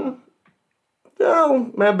 Well,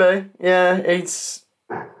 maybe. Yeah, there's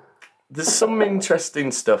some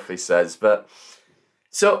interesting stuff he says, but...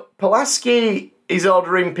 So, Pulaski is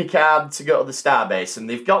ordering Picard to go to the starbase, and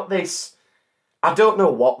they've got this... I don't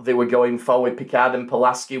know what they were going for with Picard and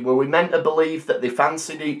Pulaski. Were we meant to believe that they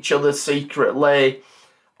fancied each other secretly?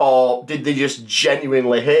 Or did they just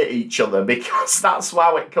genuinely hate each other? Because that's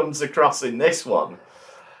how it comes across in this one.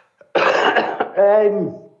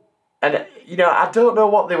 And, I don't know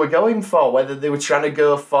what they were going for, whether they were trying to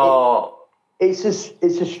go for... It's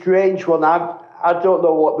a strange one. I don't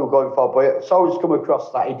know what they were going for, but it's always come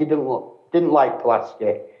across that he didn't like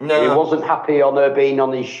Pulaski. No. He wasn't happy on her being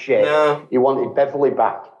on his ship. No. He wanted Beverly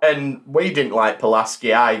back. And we didn't like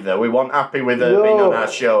Pulaski either. We weren't happy with her being on our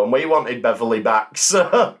show, and we wanted Beverly back.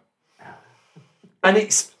 So, and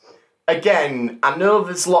it's, again, I know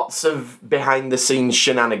there's lots of behind-the-scenes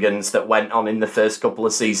shenanigans that went on in the first couple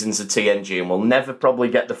of seasons of TNG, and we'll never probably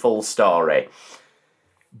get the full story.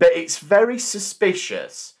 But it's very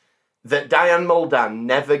suspicious that Diane Muldan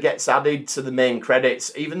never gets added to the main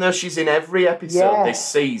credits, even though she's in every episode this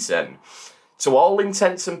season. To all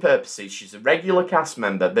intents and purposes, she's a regular cast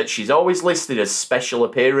member, but she's always listed as special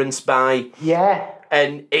appearance by. Yeah.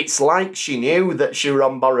 And it's like she knew that she were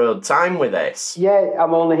on borrowed time with this. Yeah,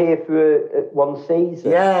 I'm only here for one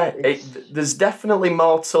season. Yeah, there's definitely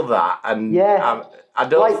more to that, and I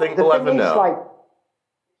don't think we'll ever know.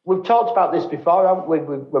 We've talked about this before, haven't we,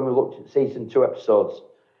 when we looked at season 2 episodes.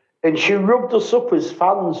 And she rubbed us up as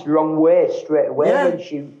fans the wrong way straight away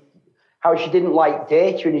when how she didn't like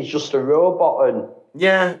Data and he's just a robot. And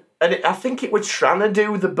I think it was trying to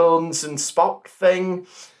do the Bones and Spock thing,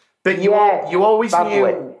 but you always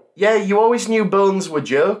knew. Yeah, you always knew Bones were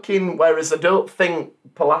joking, whereas I don't think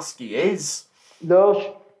Pulaski is.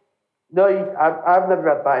 No, I've never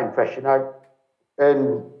had that impression.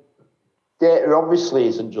 And Data obviously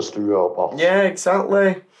isn't just a robot. Yeah,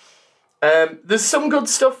 exactly. There's some good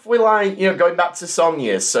stuff we like, going back to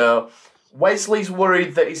Sonya. So Wesley's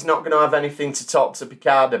worried that he's not going to have anything to talk to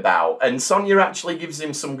Picard about. And Sonya actually gives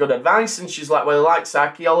him some good advice. And she's like, well, he likes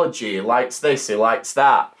archaeology. He likes this. He likes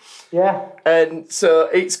that. Yeah. And so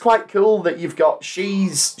it's quite cool that you've got...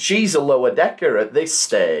 She's a lower decker at this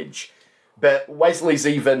stage. But Wesley's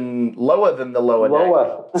even lower than the lower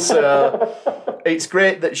deck. So it's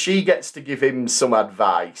great that she gets to give him some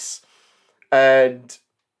advice. And...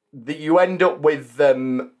 you end up with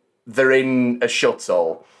they're in a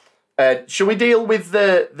shuttle. Shall we deal with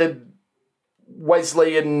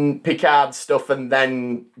Wesley and Picard stuff and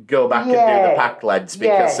then go back and do the Pakleds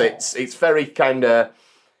because it's very kind of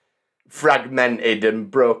fragmented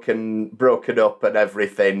and broken up and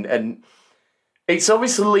everything. And it's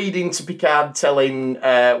obviously leading to Picard telling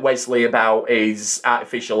Wesley about his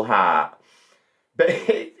artificial heart. But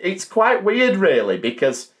it's quite weird, really,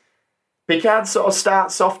 because Picard sort of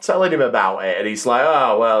starts off telling him about it, and he's like,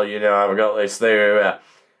 oh, well, you know, I've got this theory.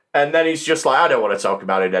 And then he's just like, I don't want to talk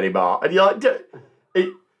about it anymore. And you're like,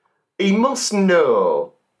 he must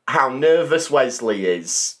know how nervous Wesley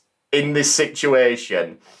is in this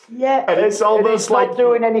situation. Yeah, and it's almost and like not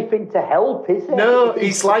doing anything to help, is it? No,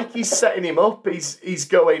 he's like he's setting him up. He's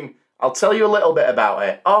going, I'll tell you a little bit about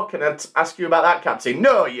it. Oh, can I ask you about that, Captain?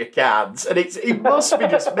 No, you can't. And it must be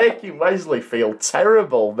just making Wesley feel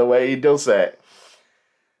terrible the way he does it.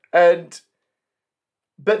 But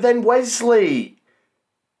then Wesley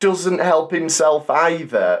doesn't help himself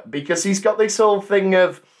either, because he's got this whole thing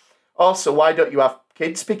of, oh, so why don't you have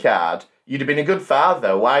kids, Picard? You'd have been a good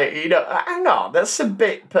father. Why, hang on, that's a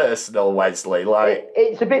bit personal, Wesley.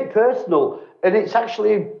 It's a bit personal, and it's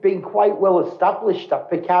actually been quite well established that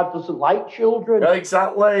Picard doesn't like children.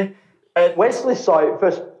 Exactly. Wesley saw it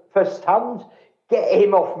first hand. Get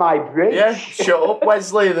him off my bridge. Yeah, shut up,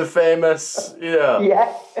 Wesley, the famous,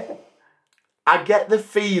 Yeah. I get the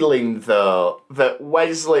feeling, though, that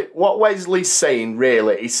what Wesley's saying,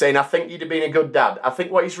 really, he's saying, I think you'd have been a good dad. I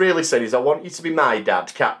think what he's really saying is, I want you to be my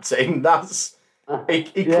dad, Captain. He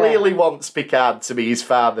clearly wants Picard to be his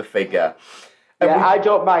father figure. And I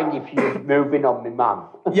don't mind if you're moving on me, man.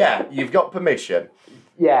 Yeah, you've got permission.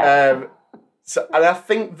 Yeah. And I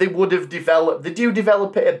think they do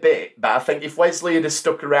develop it a bit, but I think if Wesley had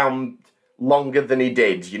stuck around longer than he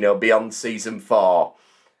did, beyond season 4,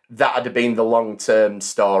 that'd have been the long-term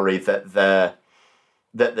story that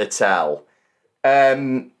they tell.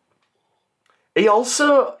 He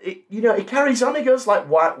also, he carries on. He goes like,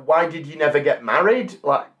 "Why did you never get married?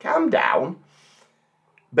 Like, calm down."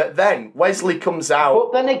 But then Wesley comes out.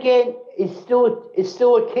 But then again, he's still a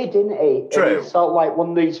kid, isn't he? True. And it's sort of like one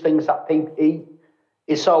of these things that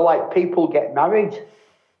it's sort of like people get married.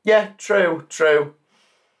 Yeah, true.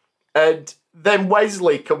 And then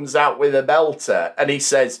Wesley comes out with a belter, and he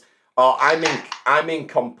says, "Oh, I'm in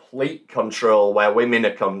complete control where women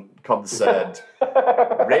are concerned."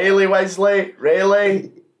 Really, Wesley?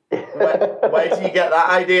 Really? Where do you get that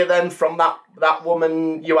idea then from that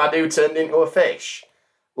woman you had who turned into a fish?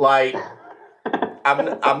 Like,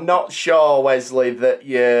 I'm not sure, Wesley, that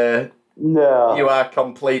you are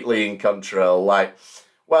completely in control. Like,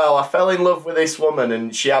 well, I fell in love with this woman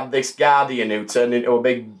and she had this guardian who turned into a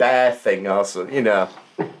big bear thing or something, I'm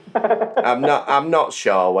not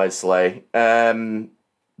sure, Wesley. Then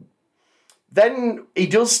he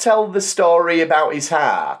does tell the story about his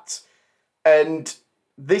heart, and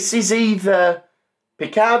this is either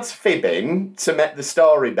Picard's fibbing to make the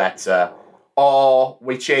story better, or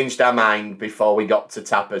we changed our mind before we got to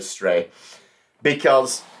Tapestry,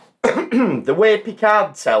 because the way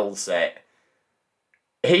Picard tells it,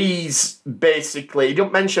 he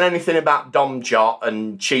don't mention anything about Dom Jot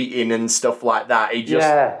and cheating and stuff like that. He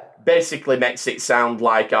just basically makes it sound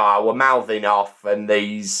like, we're mouthing off and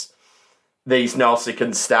these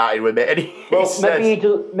Nausicaans started with it. And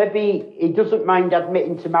maybe he doesn't mind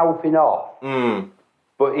admitting to mouthing off,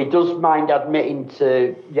 but he does mind admitting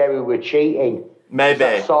to, we were cheating. Maybe.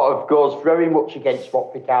 That sort of goes very much against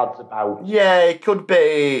what Picard's about. Yeah, it could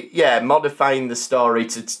be, modifying the story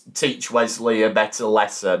to teach Wesley a better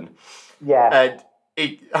lesson. Yeah.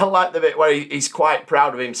 And I like the bit where he's quite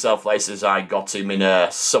proud of himself. Like, he says, I got him in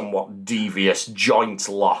a somewhat devious joint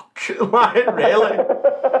lock. Like, really?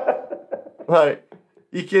 Like,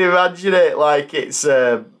 you can imagine it like it's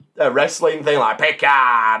a wrestling thing, like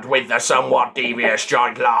Picard with the somewhat devious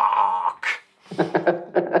joint lock.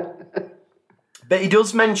 But he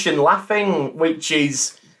does mention laughing,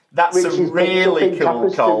 that's a really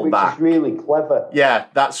cool callback. Which is really clever. Yeah,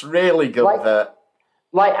 that's really good. I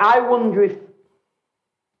wonder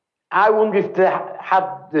if they had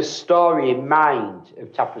the story in mind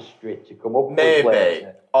of Tapestry to come up with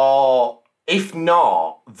later. Or if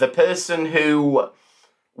not, the person who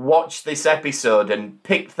watched this episode and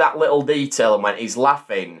picked that little detail and went, he's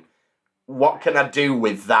laughing, what can I do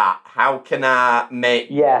with that? How can I make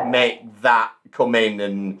that come in?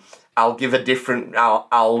 And I'll give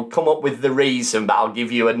I'll come up with the reason, but I'll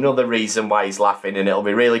give you another reason why he's laughing, and it'll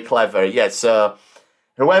be really clever. Yeah, so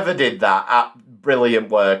whoever did that, brilliant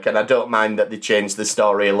work, and I don't mind that they changed the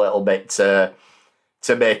story a little bit to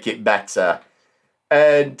make it better.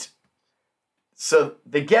 And So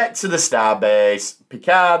they get to the starbase.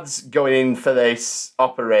 Picard's going in for this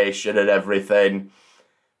operation and everything.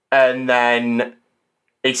 And then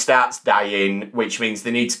he starts dying, which means they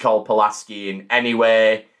need to call Pulaski in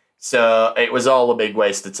anyway. So it was all a big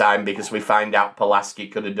waste of time because we find out Pulaski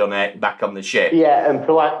could have done it back on the ship. Yeah, and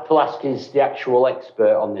Pulaski's the actual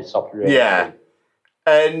expert on this operation. Yeah.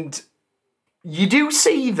 And you do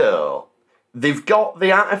see, though, they've got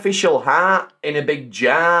the artificial heart in a big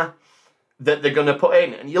jar that they're going to put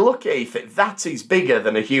in. And you look at it, that is bigger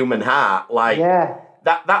than a human heart. Like, yeah.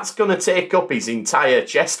 That's going to take up his entire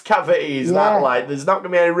chest cavity. There's not going to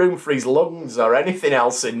be any room for his lungs or anything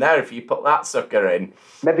else in there if you put that sucker in.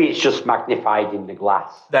 Maybe it's just magnified in the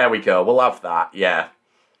glass. There we go. We'll have that, yeah.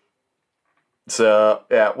 So,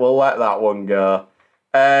 yeah, we'll let that one go.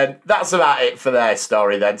 And that's about it for their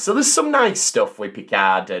story then. So there's some nice stuff with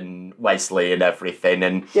Picard and Wesley and everything.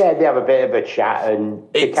 And yeah, they have a bit of a chat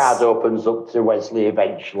and Picard opens up to Wesley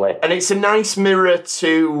eventually. And it's a nice mirror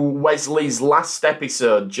to Wesley's last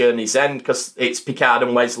episode, Journey's End, because it's Picard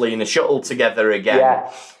and Wesley in a shuttle together again.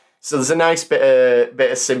 Yeah. So there's a nice bit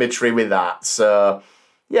of symmetry with that. So,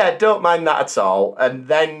 yeah, don't mind that at all. And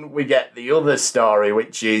then we get the other story,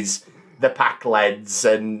 which is the Pakleds.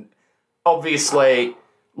 And obviously,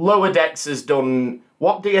 Lower Decks has done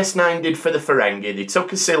what DS9 did for the Ferengi. They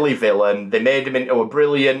took a silly villain, they made him into a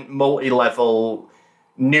brilliant, multi-level,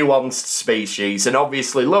 nuanced species, and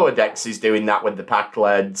obviously Lower Decks is doing that with the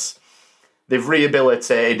Pakleds. They've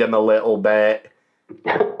rehabilitated them a little bit.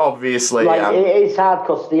 Obviously, it is hard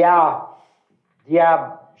because they are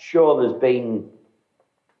shown as being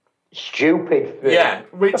stupid.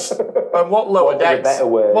 What Lower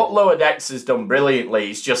Decks has done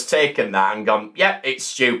brilliantly is just taken that and gone, yeah, it's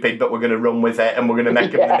stupid, but we're going to run with it and we're going to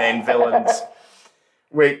make them the main villains,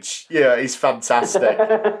 which is fantastic.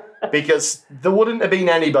 Because there wouldn't have been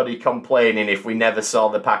anybody complaining if we never saw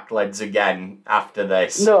the Pakleds again after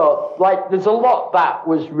this. No, there's a lot that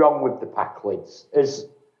was wrong with the Pakleds. Is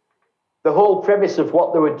the whole premise of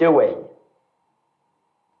what they were doing.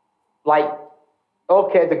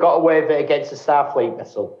 Okay, they got away with it against a Starfleet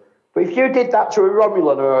vessel. But if you did that to a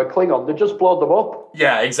Romulan or a Klingon, they'd just blow them up.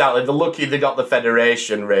 Yeah, exactly. They're lucky they got the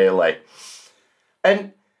Federation, really.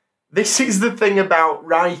 And this is the thing about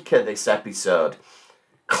Riker this episode.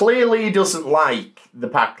 Clearly he doesn't like the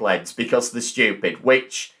Pakleds because they're stupid,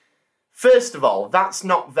 which, first of all, that's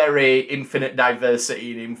not very infinite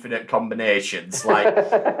diversity and infinite combinations.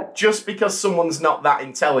 Just because someone's not that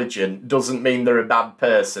intelligent doesn't mean they're a bad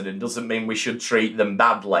person and doesn't mean we should treat them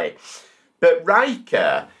badly. But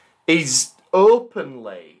Riker is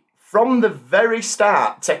openly, from the very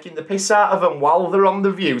start, taking the piss out of them while they're on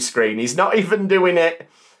the view screen. He's not even doing it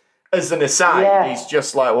as an aside. Yeah. He's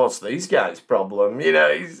just like, what's these guys' problem?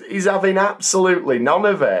 He's having absolutely none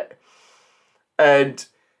of it. And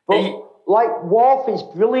Worf is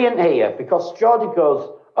brilliant here because Geordi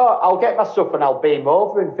goes, I'll get my stuff and I'll beam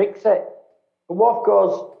over and fix it. And Worf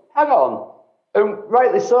goes, hang on. And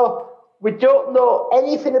rightly so, we don't know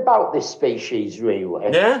anything about this species,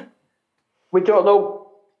 really. Yeah. We don't know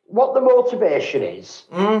what the motivation is.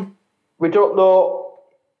 Mm. We don't know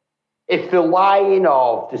if they're lying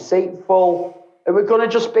or deceitful. And we're going to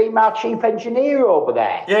just beam our chief engineer over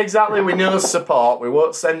there. Yeah, exactly. We know support. We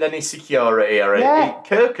won't send any security.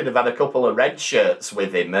 Kirk could have had a couple of red shirts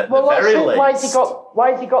with him at the very least.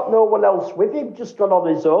 Why has he got no one else with him? Just gone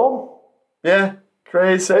on his own. Yeah,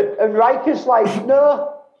 crazy. And Riker's like,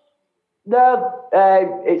 no,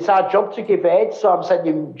 it's our job to give aid, so I'm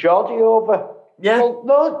sending Geordi over. Yeah. Well,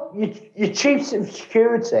 no, your chief of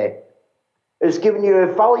security has given you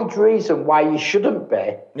a valid reason why you shouldn't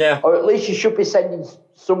be. Yeah. Or at least you should be sending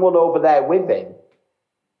someone over there with him.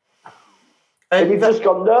 And you've just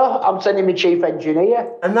gone, no, I'm sending my chief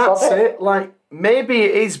engineer. And that's it. Maybe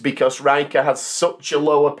it is because Riker has such a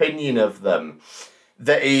low opinion of them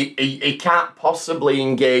that he can't possibly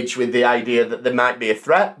engage with the idea that there might be a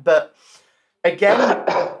threat. But again,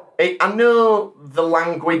 I know the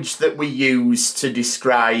language that we use to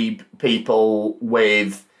describe people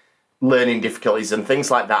with learning difficulties and things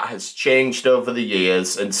like that has changed over the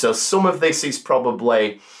years, and so some of this is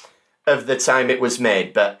probably of the time it was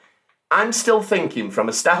made, but I'm still thinking from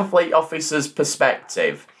a Starfleet officer's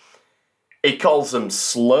perspective, he calls them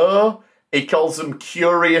slow, he calls them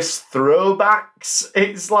curious throwbacks.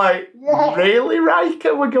 It's really,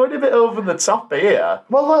 Riker? We're going a bit over the top here.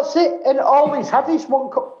 Well, that's it, and all he's had is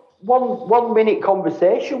one minute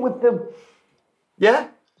conversation with them. Yeah.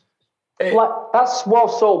 That's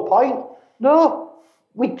Worf's sole point. No,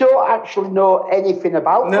 we don't actually know anything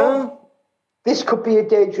about them. this could be a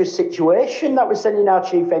dangerous situation that we're sending our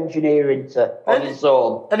chief engineer into on his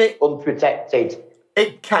own, unprotected.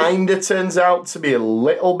 It kind of turns out to be a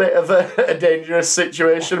little bit of a dangerous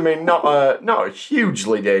situation. I mean, not a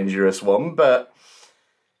hugely dangerous one, but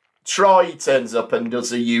Troy turns up and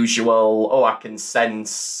does the usual, I can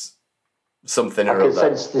sense something or other. I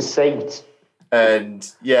can sense deceit. And,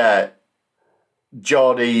 yeah,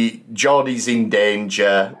 Geordie's in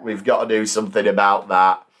danger. We've got to do something about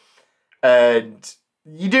that. And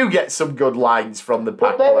you do get some good lines from the Packlegs.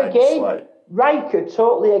 But there again, Riker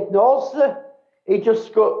totally ignores her. He gets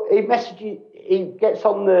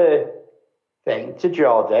on the thing to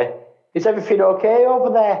Geordie. Is everything okay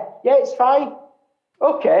over there? Yeah, it's fine.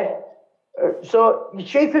 Okay. So your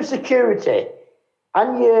chief of security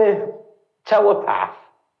and your telepath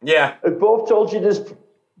have both told you there's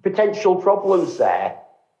potential problems there,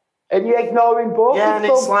 and you're ignoring both of them. And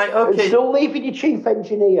it's like, okay. And still leaving your chief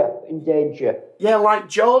engineer in danger. Yeah, like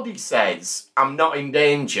Geordie says, I'm not in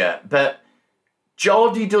danger, but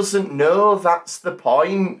Geordie doesn't know that's the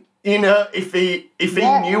point. You know, if he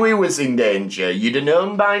knew he was in danger, you'd have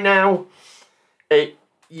known by now.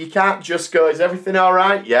 You can't just go, is everything all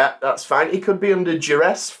right? Yeah, that's fine. He could be under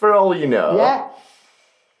duress for all you know. Yeah.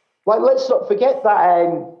 Like, let's not forget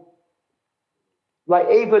that,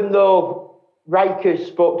 even though Riker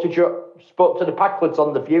spoke to the Packlegs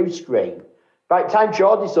on the view screen, by the time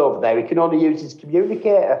Geordie's over there, he can only use his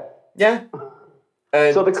communicator. Yeah.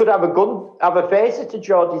 So they could have a phaser to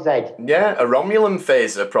Geordie's head. Yeah, a Romulan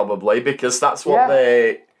phaser probably, because that's what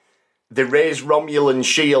they raise Romulan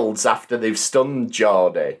shields after they've stunned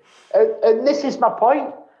Geordie. And this is my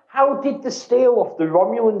point. How did they steal off the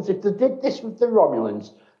Romulans? If they did this with the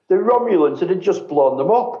Romulans would have just blown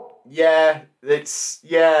them up. Yeah, that. And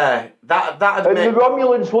the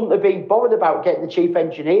Romulans wouldn't have been bothered about getting the chief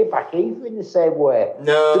engineer back either in the same way.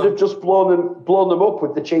 No, they'd have just blown them up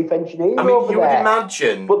with the chief engineer. I mean, you would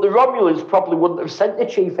imagine, but the Romulans probably wouldn't have sent the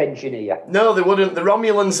chief engineer. No, they wouldn't. The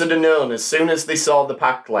Romulans would have known as soon as they saw the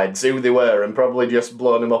Packlegs who they were, and probably just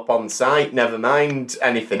blown them up on sight. Never mind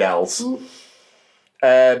anything else.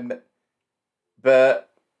 But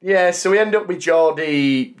yeah, so we end up with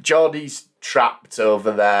Geordie. Geordie's trapped over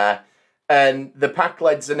there, and the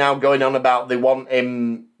Packlegs are now going on about they want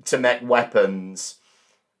him to make weapons,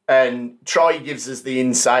 and Troy gives us the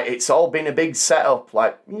insight it's all been a big setup.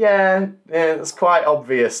 Like, yeah, it's quite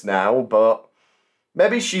obvious now, but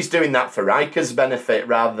maybe she's doing that for Riker's benefit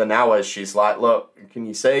rather than ours. She's like, look, can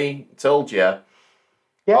you see? Told you.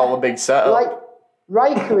 Yeah, all a big setup. Like,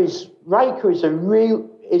 Riker is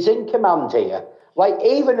in command here. Like,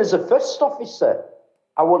 even as a first officer,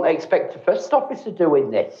 I wouldn't expect a first officer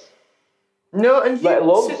doing this. No, and let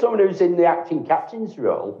alone someone who's in the acting captain's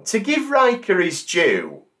role. To give Riker his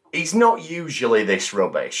due, he's not usually this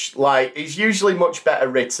rubbish. Like, he's usually much better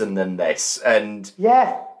written than this, and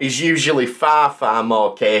he's usually far, far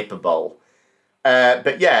more capable.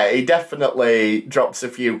 But yeah, he definitely drops a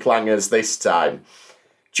few clangers this time.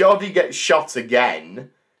 Geordie gets shot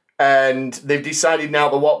again, and they've decided now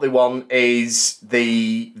that what they want is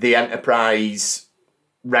the Enterprise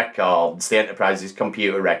records, the Enterprise's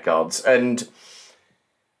computer records. And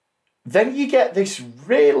then you get this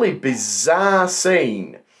really bizarre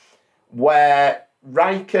scene where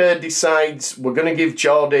Riker decides we're going to give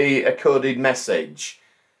Geordie a coded message,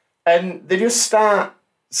 and they just start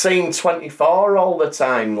saying 24 all the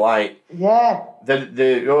time, like,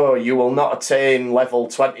 you will not attain level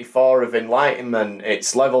 24 of enlightenment,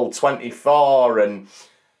 it's level 24, and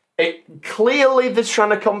it clearly they're trying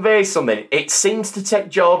to convey something. It seems to take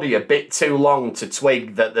Geordie a bit too long to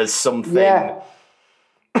twig that there's something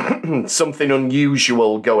something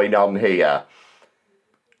unusual going on here.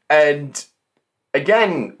 And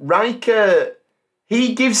again, Riker,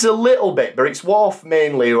 he gives a little bit, but it's Worf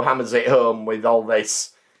mainly who hammers it home with all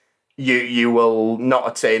this, you will not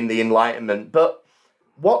attain the enlightenment. But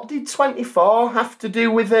what did 24 have to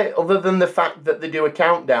do with it, other than the fact that they do a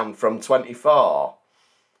countdown from 24?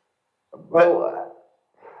 Well,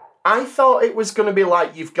 I thought it was going to be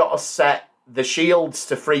like you've got to set the shields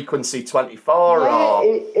to frequency 24 or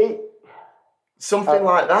something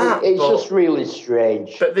like that. It's just really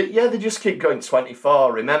strange. But they just keep going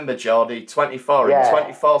 24. Remember, Geordie, 24. In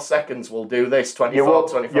 24 seconds we'll do this. 24,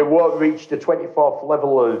 24. You won't reach the 24th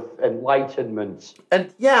level of enlightenment.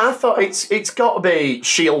 And yeah, I thought it's got to be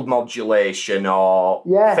shield modulation or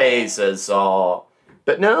phasers or...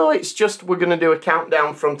 But no, it's just we're going to do a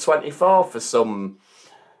countdown from 24 for some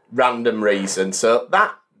random reason. So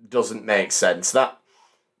that doesn't make sense. That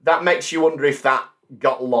makes you wonder if that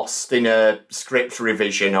got lost in a script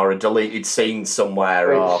revision or a deleted scene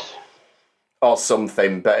somewhere or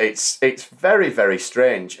something, but it's very, very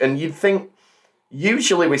strange. And you'd think,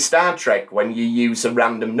 usually with Star Trek, when you use a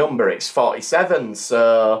random number, it's 47,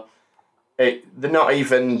 so they're not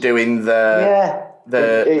even doing the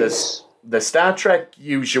Star Trek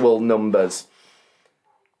usual numbers.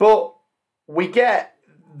 But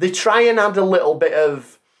they try and add a little bit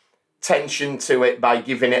of tension to it by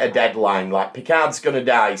giving it a deadline, like Picard's going to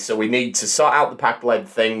die, so we need to sort out the Pac-Led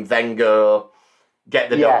thing, then go get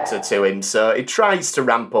the doctor to him. So it tries to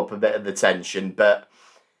ramp up a bit of the tension, but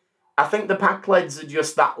I think the Pac-Leds are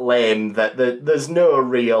just that lame that there's no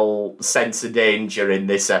real sense of danger in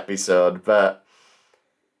this episode. But,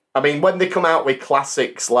 I mean, when they come out with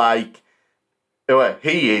classics like, oh,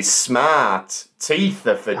 he is smart, teeth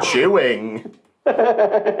are for chewing,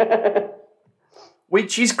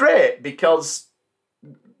 which is great because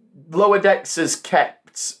Lower Decks has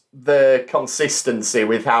kept the consistency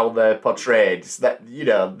with how they're portrayed. That, you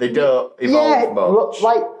know, they don't evolve much.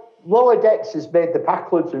 Like, Lower Decks has made the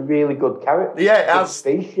Pac-Leds a really good character. Yeah, as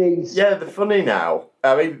species. Yeah, they're funny now.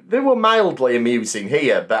 I mean, they were mildly amusing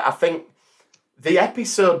here, but I think the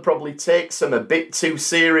episode probably takes them a bit too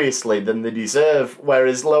seriously than they deserve,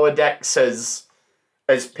 whereas Lower Decks has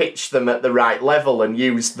pitched them at the right level and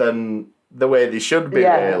used them the way they should be,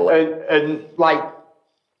 really. And like,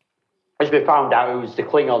 as we found out, it was the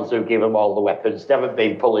Klingons who gave them all the weapons. They haven't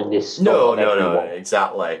been pulling this stuff on everyone.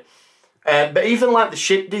 Exactly. But even like the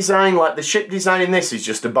ship design in this is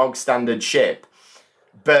just a bog standard ship.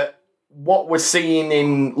 But what we're seeing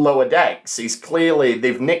in Lower Decks is clearly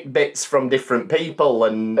they've nicked bits from different people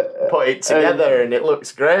and put it together, and it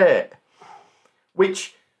looks great.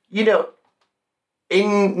 Which, you know,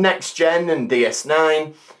 in Next Gen and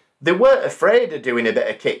DS9, they weren't afraid of doing a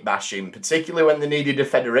bit of kit bashing, particularly when they needed a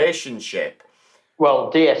Federation ship.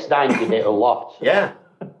 Well, DS9 did it a lot. Yeah.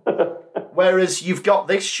 Whereas you've got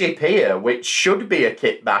this ship here, which should be a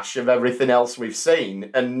kit bash of everything else we've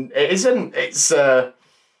seen, and it isn't. It's, I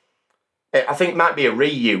think it might be a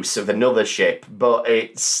reuse of another ship, but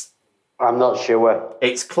I'm not sure.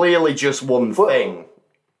 It's clearly just one thing.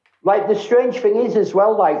 Like, the strange thing is as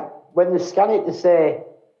well, like, when they scan it, they say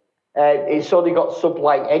it's only got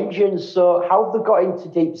sublight engines, so how have they got into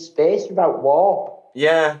deep space without warp?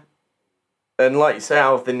 Yeah. And like you say,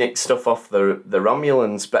 how have they nicked stuff off the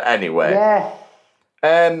Romulans? But anyway. Yeah.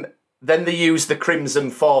 Then they use the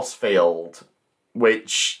Crimson Force Field,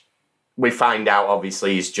 which we find out,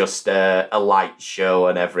 obviously, is just a light show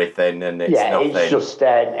and everything, and it's nothing. It's just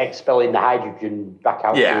expelling the hydrogen back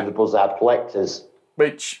out through the Buzzard collectors.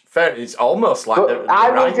 Which, is almost like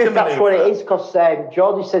I wonder if that's what it is, because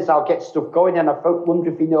Geordi says I'll get stuff going, and I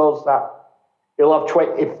wonder if he knows that you'll have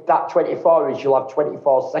if that 24 is, you'll have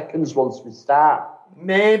 24 seconds once we start.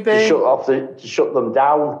 Maybe. To shut them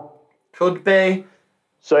down. Could be.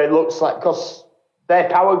 So it looks like, because their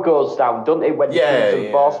power goes down, doesn't it, when the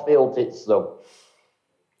Crimson Force Field hits them?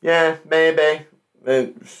 Yeah, maybe.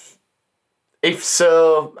 If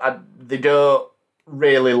so, they don't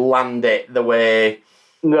really land it the way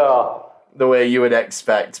you would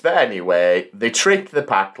expect. But anyway, they trick the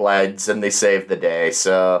Pac-Leds and they save the day,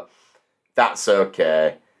 so that's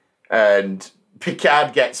okay. And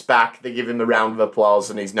Picard gets back, they give him a round of applause,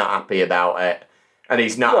 and he's not happy about it. And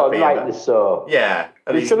he's not happy rightly so. Yeah.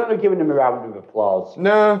 And they shouldn't have given him a round of applause.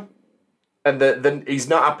 No. And then he's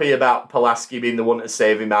not happy about Pulaski being the one to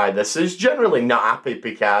save him either. So he's generally not happy,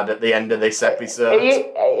 Picard, at the end of this episode. He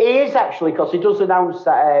is, actually, because he does announce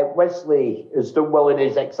that Wesley has done well in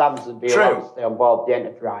his exams and be allowed to stay on board the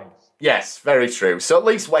Enterprise. Yes, very true. So at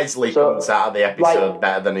least Wesley comes out of the episode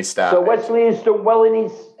better than he started. So Wesley has done well in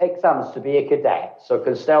his exams to be a cadet, so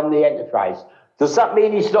can stay on the Enterprise. Does that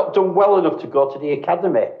mean he's not done well enough to go to the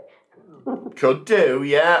Academy? Could do,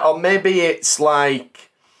 yeah. Or maybe it's like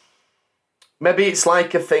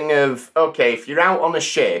a thing of, okay, if you're out on a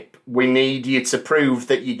ship, we need you to prove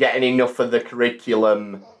that you're getting enough of the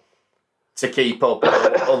curriculum to keep up.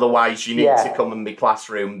 Otherwise, you need to come and be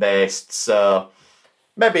classroom-based. So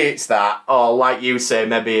maybe it's that. Or like you say,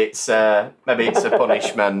 maybe it's a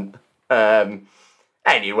punishment.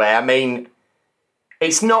 Anyway, I mean,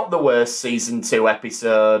 it's not the worst season 2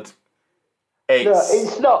 episode. No,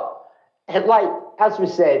 it's not. Like, as we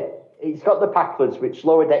said, it's got the Pac-Leds, which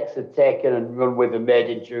Lower Decks have taken and run with and made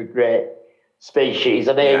into a great species,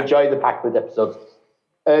 and I enjoy the Pac-Led episodes.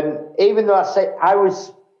 Even though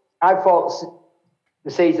I thought the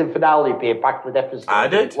season finale would be a Pac-Led episode. I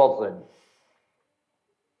did. It wasn't.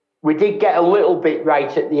 We did get a little bit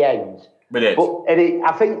right at the end. We did. But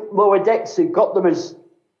I think Lower Decks have got them as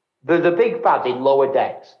the big bad in Lower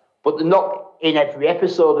Decks, but they're not in every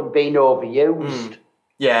episode and being overused.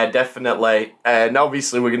 Yeah, definitely. And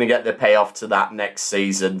obviously we're going to get the payoff to that next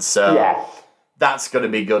season, so Yeah. that's going to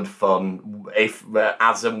be good fun if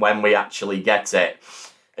as and when we actually get it.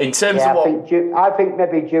 In terms of what... I think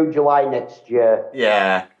maybe June, July next year.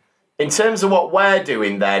 Yeah. In terms of what we're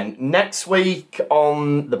doing then, next week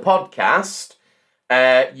on the podcast,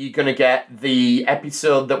 you're going to get the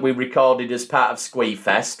episode that we recorded as part of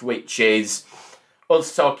Squeefest, which is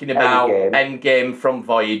us talking about Endgame from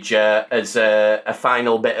Voyager as a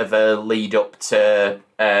final bit of a lead up to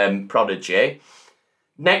Prodigy.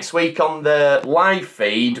 Next week on the live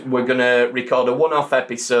feed, we're going to record a one-off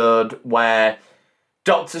episode where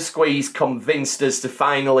Dr. Squeeze convinced us to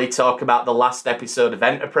finally talk about the last episode of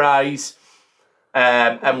Enterprise.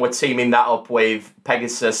 And we're teaming that up with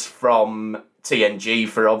Pegasus from TNG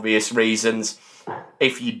for obvious reasons.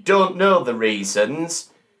 If you don't know the reasons,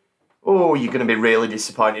 you're going to be really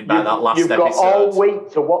disappointed by that last episode. You've got all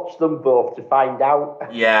week to watch them both to find out.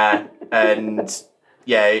 Yeah, and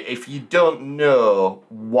yeah, if you don't know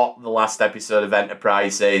what the last episode of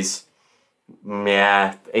Enterprise is,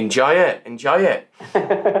 yeah, enjoy it.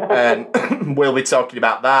 We'll be talking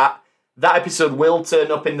about that. That episode will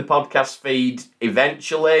turn up in the podcast feed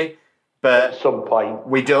eventually, but at some point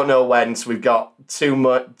we don't know when. So we've got too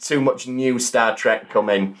much new Star Trek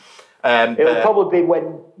coming. It'll probably be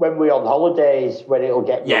when we're on holidays when it'll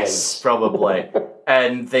get released. Yes, probably.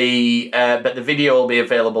 And but the video will be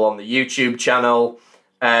available on the YouTube channel.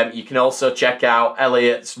 You can also check out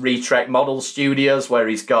Elliot's Retrek Model Studios, where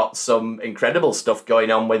he's got some incredible stuff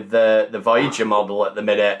going on with the Voyager model at the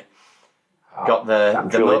minute. I'm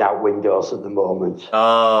drilling out windows at the moment.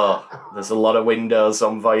 Oh, there's a lot of windows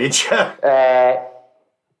on Voyager.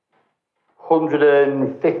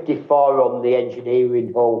 154 on the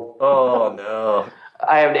engineering hull. Oh, no.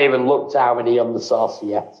 I haven't even looked how many on the saucer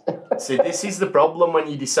yet. See, this is the problem when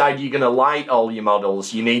you decide you're going to light all your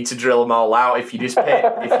models. You need to drill them all out. If you were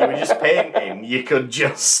just painting, you could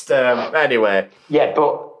just... anyway. Yeah,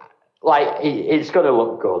 but it's going to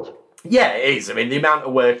look good. Yeah, it is. I mean, the amount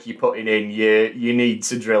of work you're putting in, you need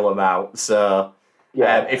to drill them out. So,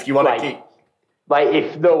 yeah, if you want to keep...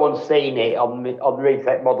 if no one's seen it on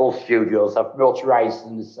Retrek Model Studios, I've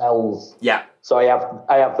motorised the cells. Yeah. So I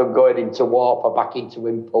have them going into warp or back into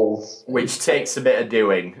impulse. Which takes a bit of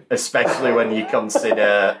doing, especially when you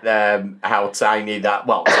consider how tiny that...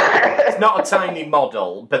 Well, it's not a tiny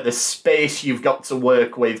model, but the space you've got to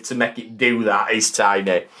work with to make it do that is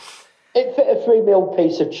tiny. It fit a 3mm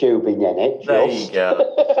piece of tubing in it. There you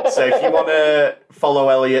go. So if you want to follow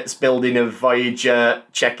Elliot's building of Voyager,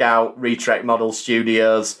 check out Retrek Model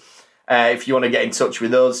Studios. If you want to get in touch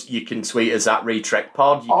with us, you can tweet us at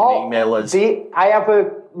RetrekPod. You can email us. I have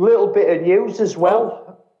a little bit of news as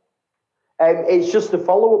well. It's just a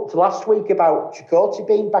follow-up to last week about Chakotay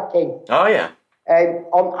being back in. Oh, yeah.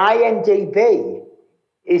 On IMDb,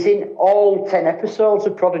 he's in all 10 episodes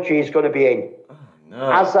of Prodigy he's going to be in.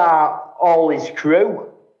 No. As are all his crew.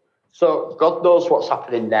 So God knows what's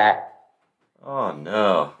happening there. Oh,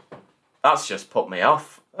 no. That's just put me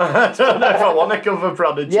off. I don't know if I want to cover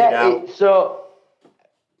Prodigy now.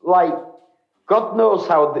 God knows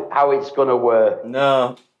how it's going to work.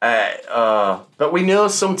 No. But we know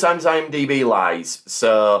sometimes IMDb lies,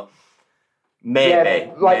 so maybe.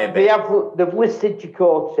 They've listed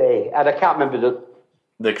Chakotay, and I can't remember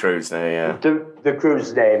the crew's name, yeah. The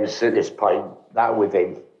crew's names at this point, that with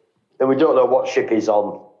him. And we don't know what ship he's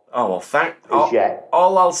on. Oh, well,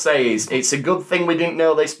 all I'll say is it's a good thing we didn't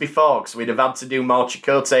know this before, because we'd have had to do more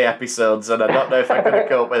Chakotay episodes, and I don't know if I could have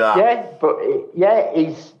coped with that. Yeah, but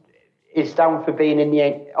he's down for being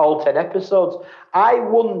in all 10 episodes. I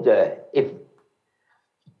wonder if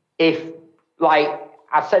I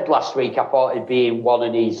said last week, I thought he'd be in one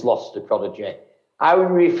and he's lost to Prodigy. I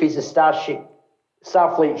wonder if he's a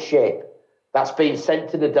Starfleet ship that's been sent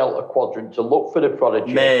to the Delta Quadrant to look for the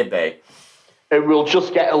Prodigy. Maybe. And we'll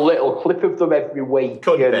just get a little clip of them every week.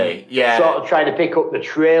 Could be, yeah. Sort of trying to pick up the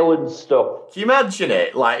trail and stuff. Can you imagine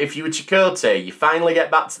it? Like, if you were Chakotay, you finally get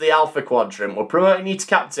back to the Alpha Quadrant. We're promoting you to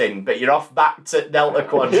captain, but you're off back to Delta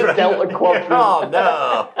Quadrant. Delta Quadrant. Oh,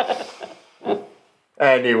 no.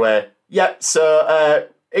 Anyway, so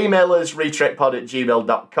email us,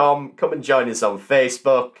 retrekpod@gmail.com. Come and join us on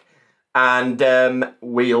Facebook. And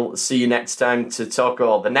we'll see you next time to talk,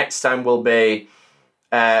 or the next time we'll be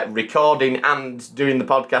recording and doing the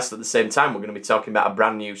podcast at the same time. We're going to be talking about a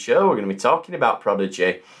brand new show. We're going to be talking about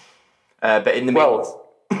Prodigy. But in the meantime...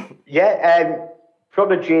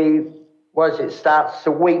 Prodigy, starts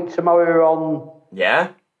a week tomorrow on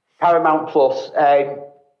Paramount Plus. I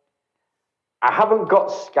haven't got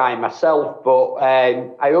Sky myself, but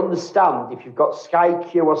I understand if you've got Sky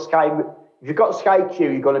Q or Sky if you've got Sky Q,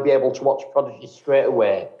 you're going to be able to watch Prodigy straight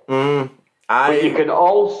away. But you can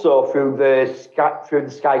also, through the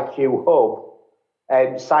Sky Q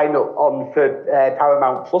hub, sign up on for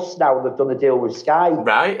Paramount Plus now. They've done a deal with Sky.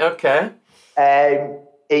 Right, okay.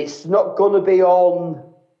 It's not going to be on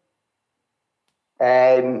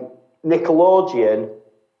Nickelodeon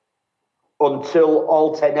until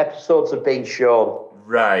all 10 episodes have been shown.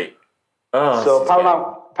 Right. Oh, so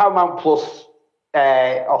Paramount Plus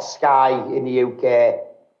or Sky in the UK.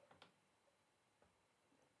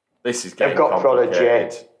 This is getting they've got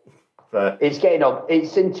Prodigy. But it's getting on.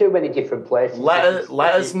 It's in too many different places. Let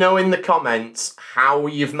us know in the comments how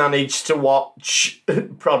you've managed to watch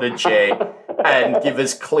Prodigy and give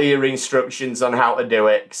us clear instructions on how to do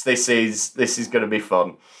it, because this is going to be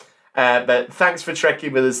fun. But thanks for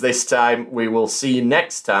trekking with us this time. We will see you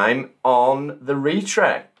next time on The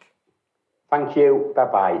Retrek. Thank you.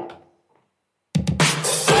 Bye-bye.